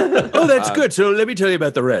 Oh, that's good. So let me tell you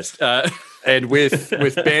about the rest. And with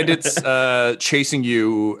bandits chasing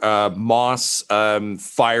you, Moss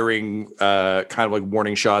firing kind of like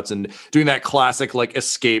warning shots and doing that classic like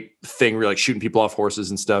escape thing where you're like shooting people off horses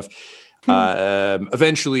and stuff.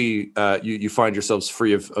 Eventually, you find yourselves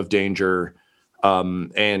free of danger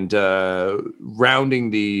and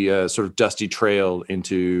rounding the sort of dusty trail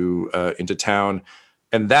into town.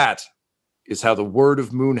 And that is how the word of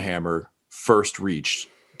Moonhammer first reached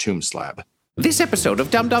Tombslab. This episode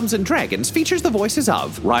of Dum-Dums and Dragons features the voices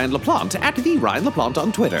of Ryan LaPlante at the Ryan LaPlante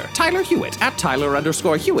on Twitter, Tyler Hewitt at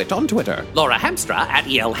Tyler_Hewitt on Twitter, Laura Hamstra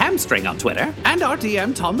at EL Hamstring on Twitter, and our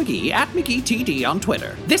DM Tom McGee at McGeeTD on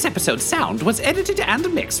Twitter. This episode's sound was edited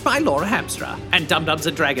and mixed by Laura Hamstra, and Dum-Dums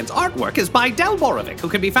and Dragons artwork is by Del Borovic, who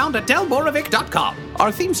can be found at delborovic.com.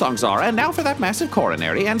 Our theme songs are And Now for That Massive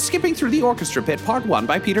Coronary and Skipping Through the Orchestra Pit Part 1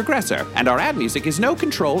 by Peter Gresser, and our ad music is No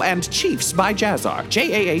Control and Chiefs by Jazzar,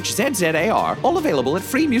 JAHZZAR, all available at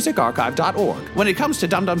freemusicarchive.org. When it comes to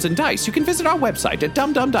Dum-Dums and Dice, you can visit our website at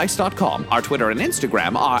dumdumdice.com. Our Twitter and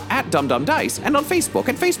Instagram are at dumdumdice, and on Facebook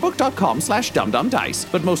at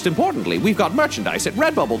facebook.com/dumdumdice. But most importantly, we've got merchandise at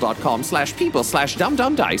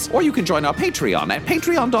redbubble.com/people/dumdumdice, or you can join our Patreon at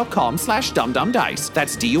patreon.com/dumdumdice.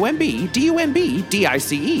 That's DUMBDICE.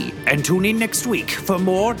 And tune in next week for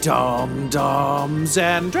more Dum-Dums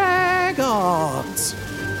and Dragons.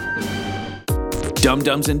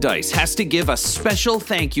 Dum-Dums and Dice has to give a special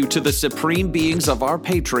thank you to the supreme beings of our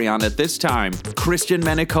Patreon at this time. Christian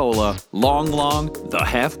Menicola, Long, the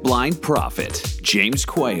Half-Blind Prophet, James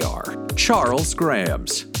Cuellar, Charles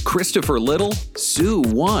Grams, Christopher Little, Sue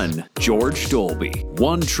One, George Dolby,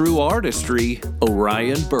 One True Artistry,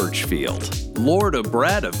 Orion Birchfield, Lord of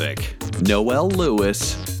Bradovic, Noel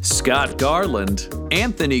Lewis, Scott Garland,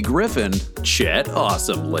 Anthony Griffin, Chet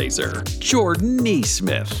Awesome Laser, Jordan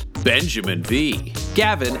Neesmith, Benjamin V,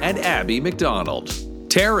 Gavin and Abby McDonald,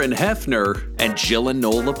 Taryn Hefner, and Jill and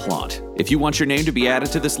Noel LaPlante. If you want your name to be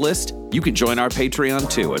added to this list, you can join our Patreon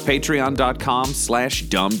too at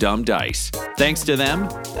patreon.com/dumdumdice. Thanks to them,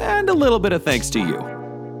 and a little bit of thanks to you.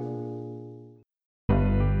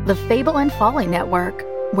 The Fable and Folly Network,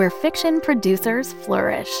 where fiction producers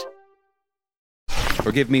flourish.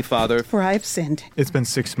 Forgive me, Father, for I have sinned. It's been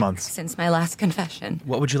 6 months since my last confession.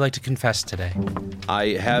 What would you like to confess today?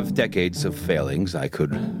 I have decades of failings I could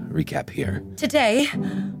recap here. Today,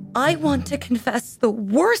 I want to confess the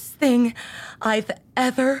worst thing I've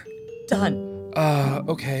ever done.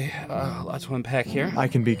 Okay. Lots to unpack here. I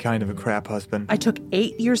can be kind of a crap husband. I took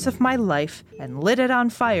 8 years of my life and lit it on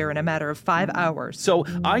fire in a matter of 5 hours. So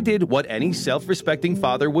I did what any self-respecting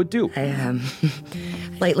father would do. I,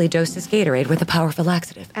 lightly dosed his Gatorade with a powerful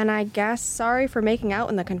laxative. And I guess sorry for making out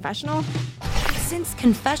in the confessional? Since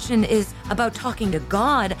confession is about talking to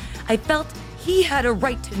God, I felt he had a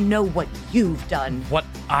right to know what you've done. What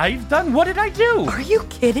I've done? What did I do? Are you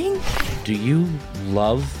kidding? Do you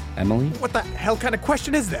love Emily? What the hell kind of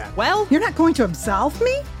question is that? Well, you're not going to absolve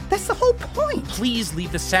me? That's the whole point. Please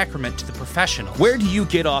leave the sacrament to the professionals. Where do you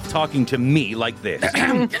get off talking to me like this?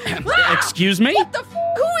 Excuse me? What the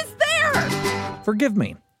who is there? Forgive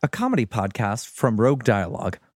Me, a comedy podcast from Rogue Dialogue,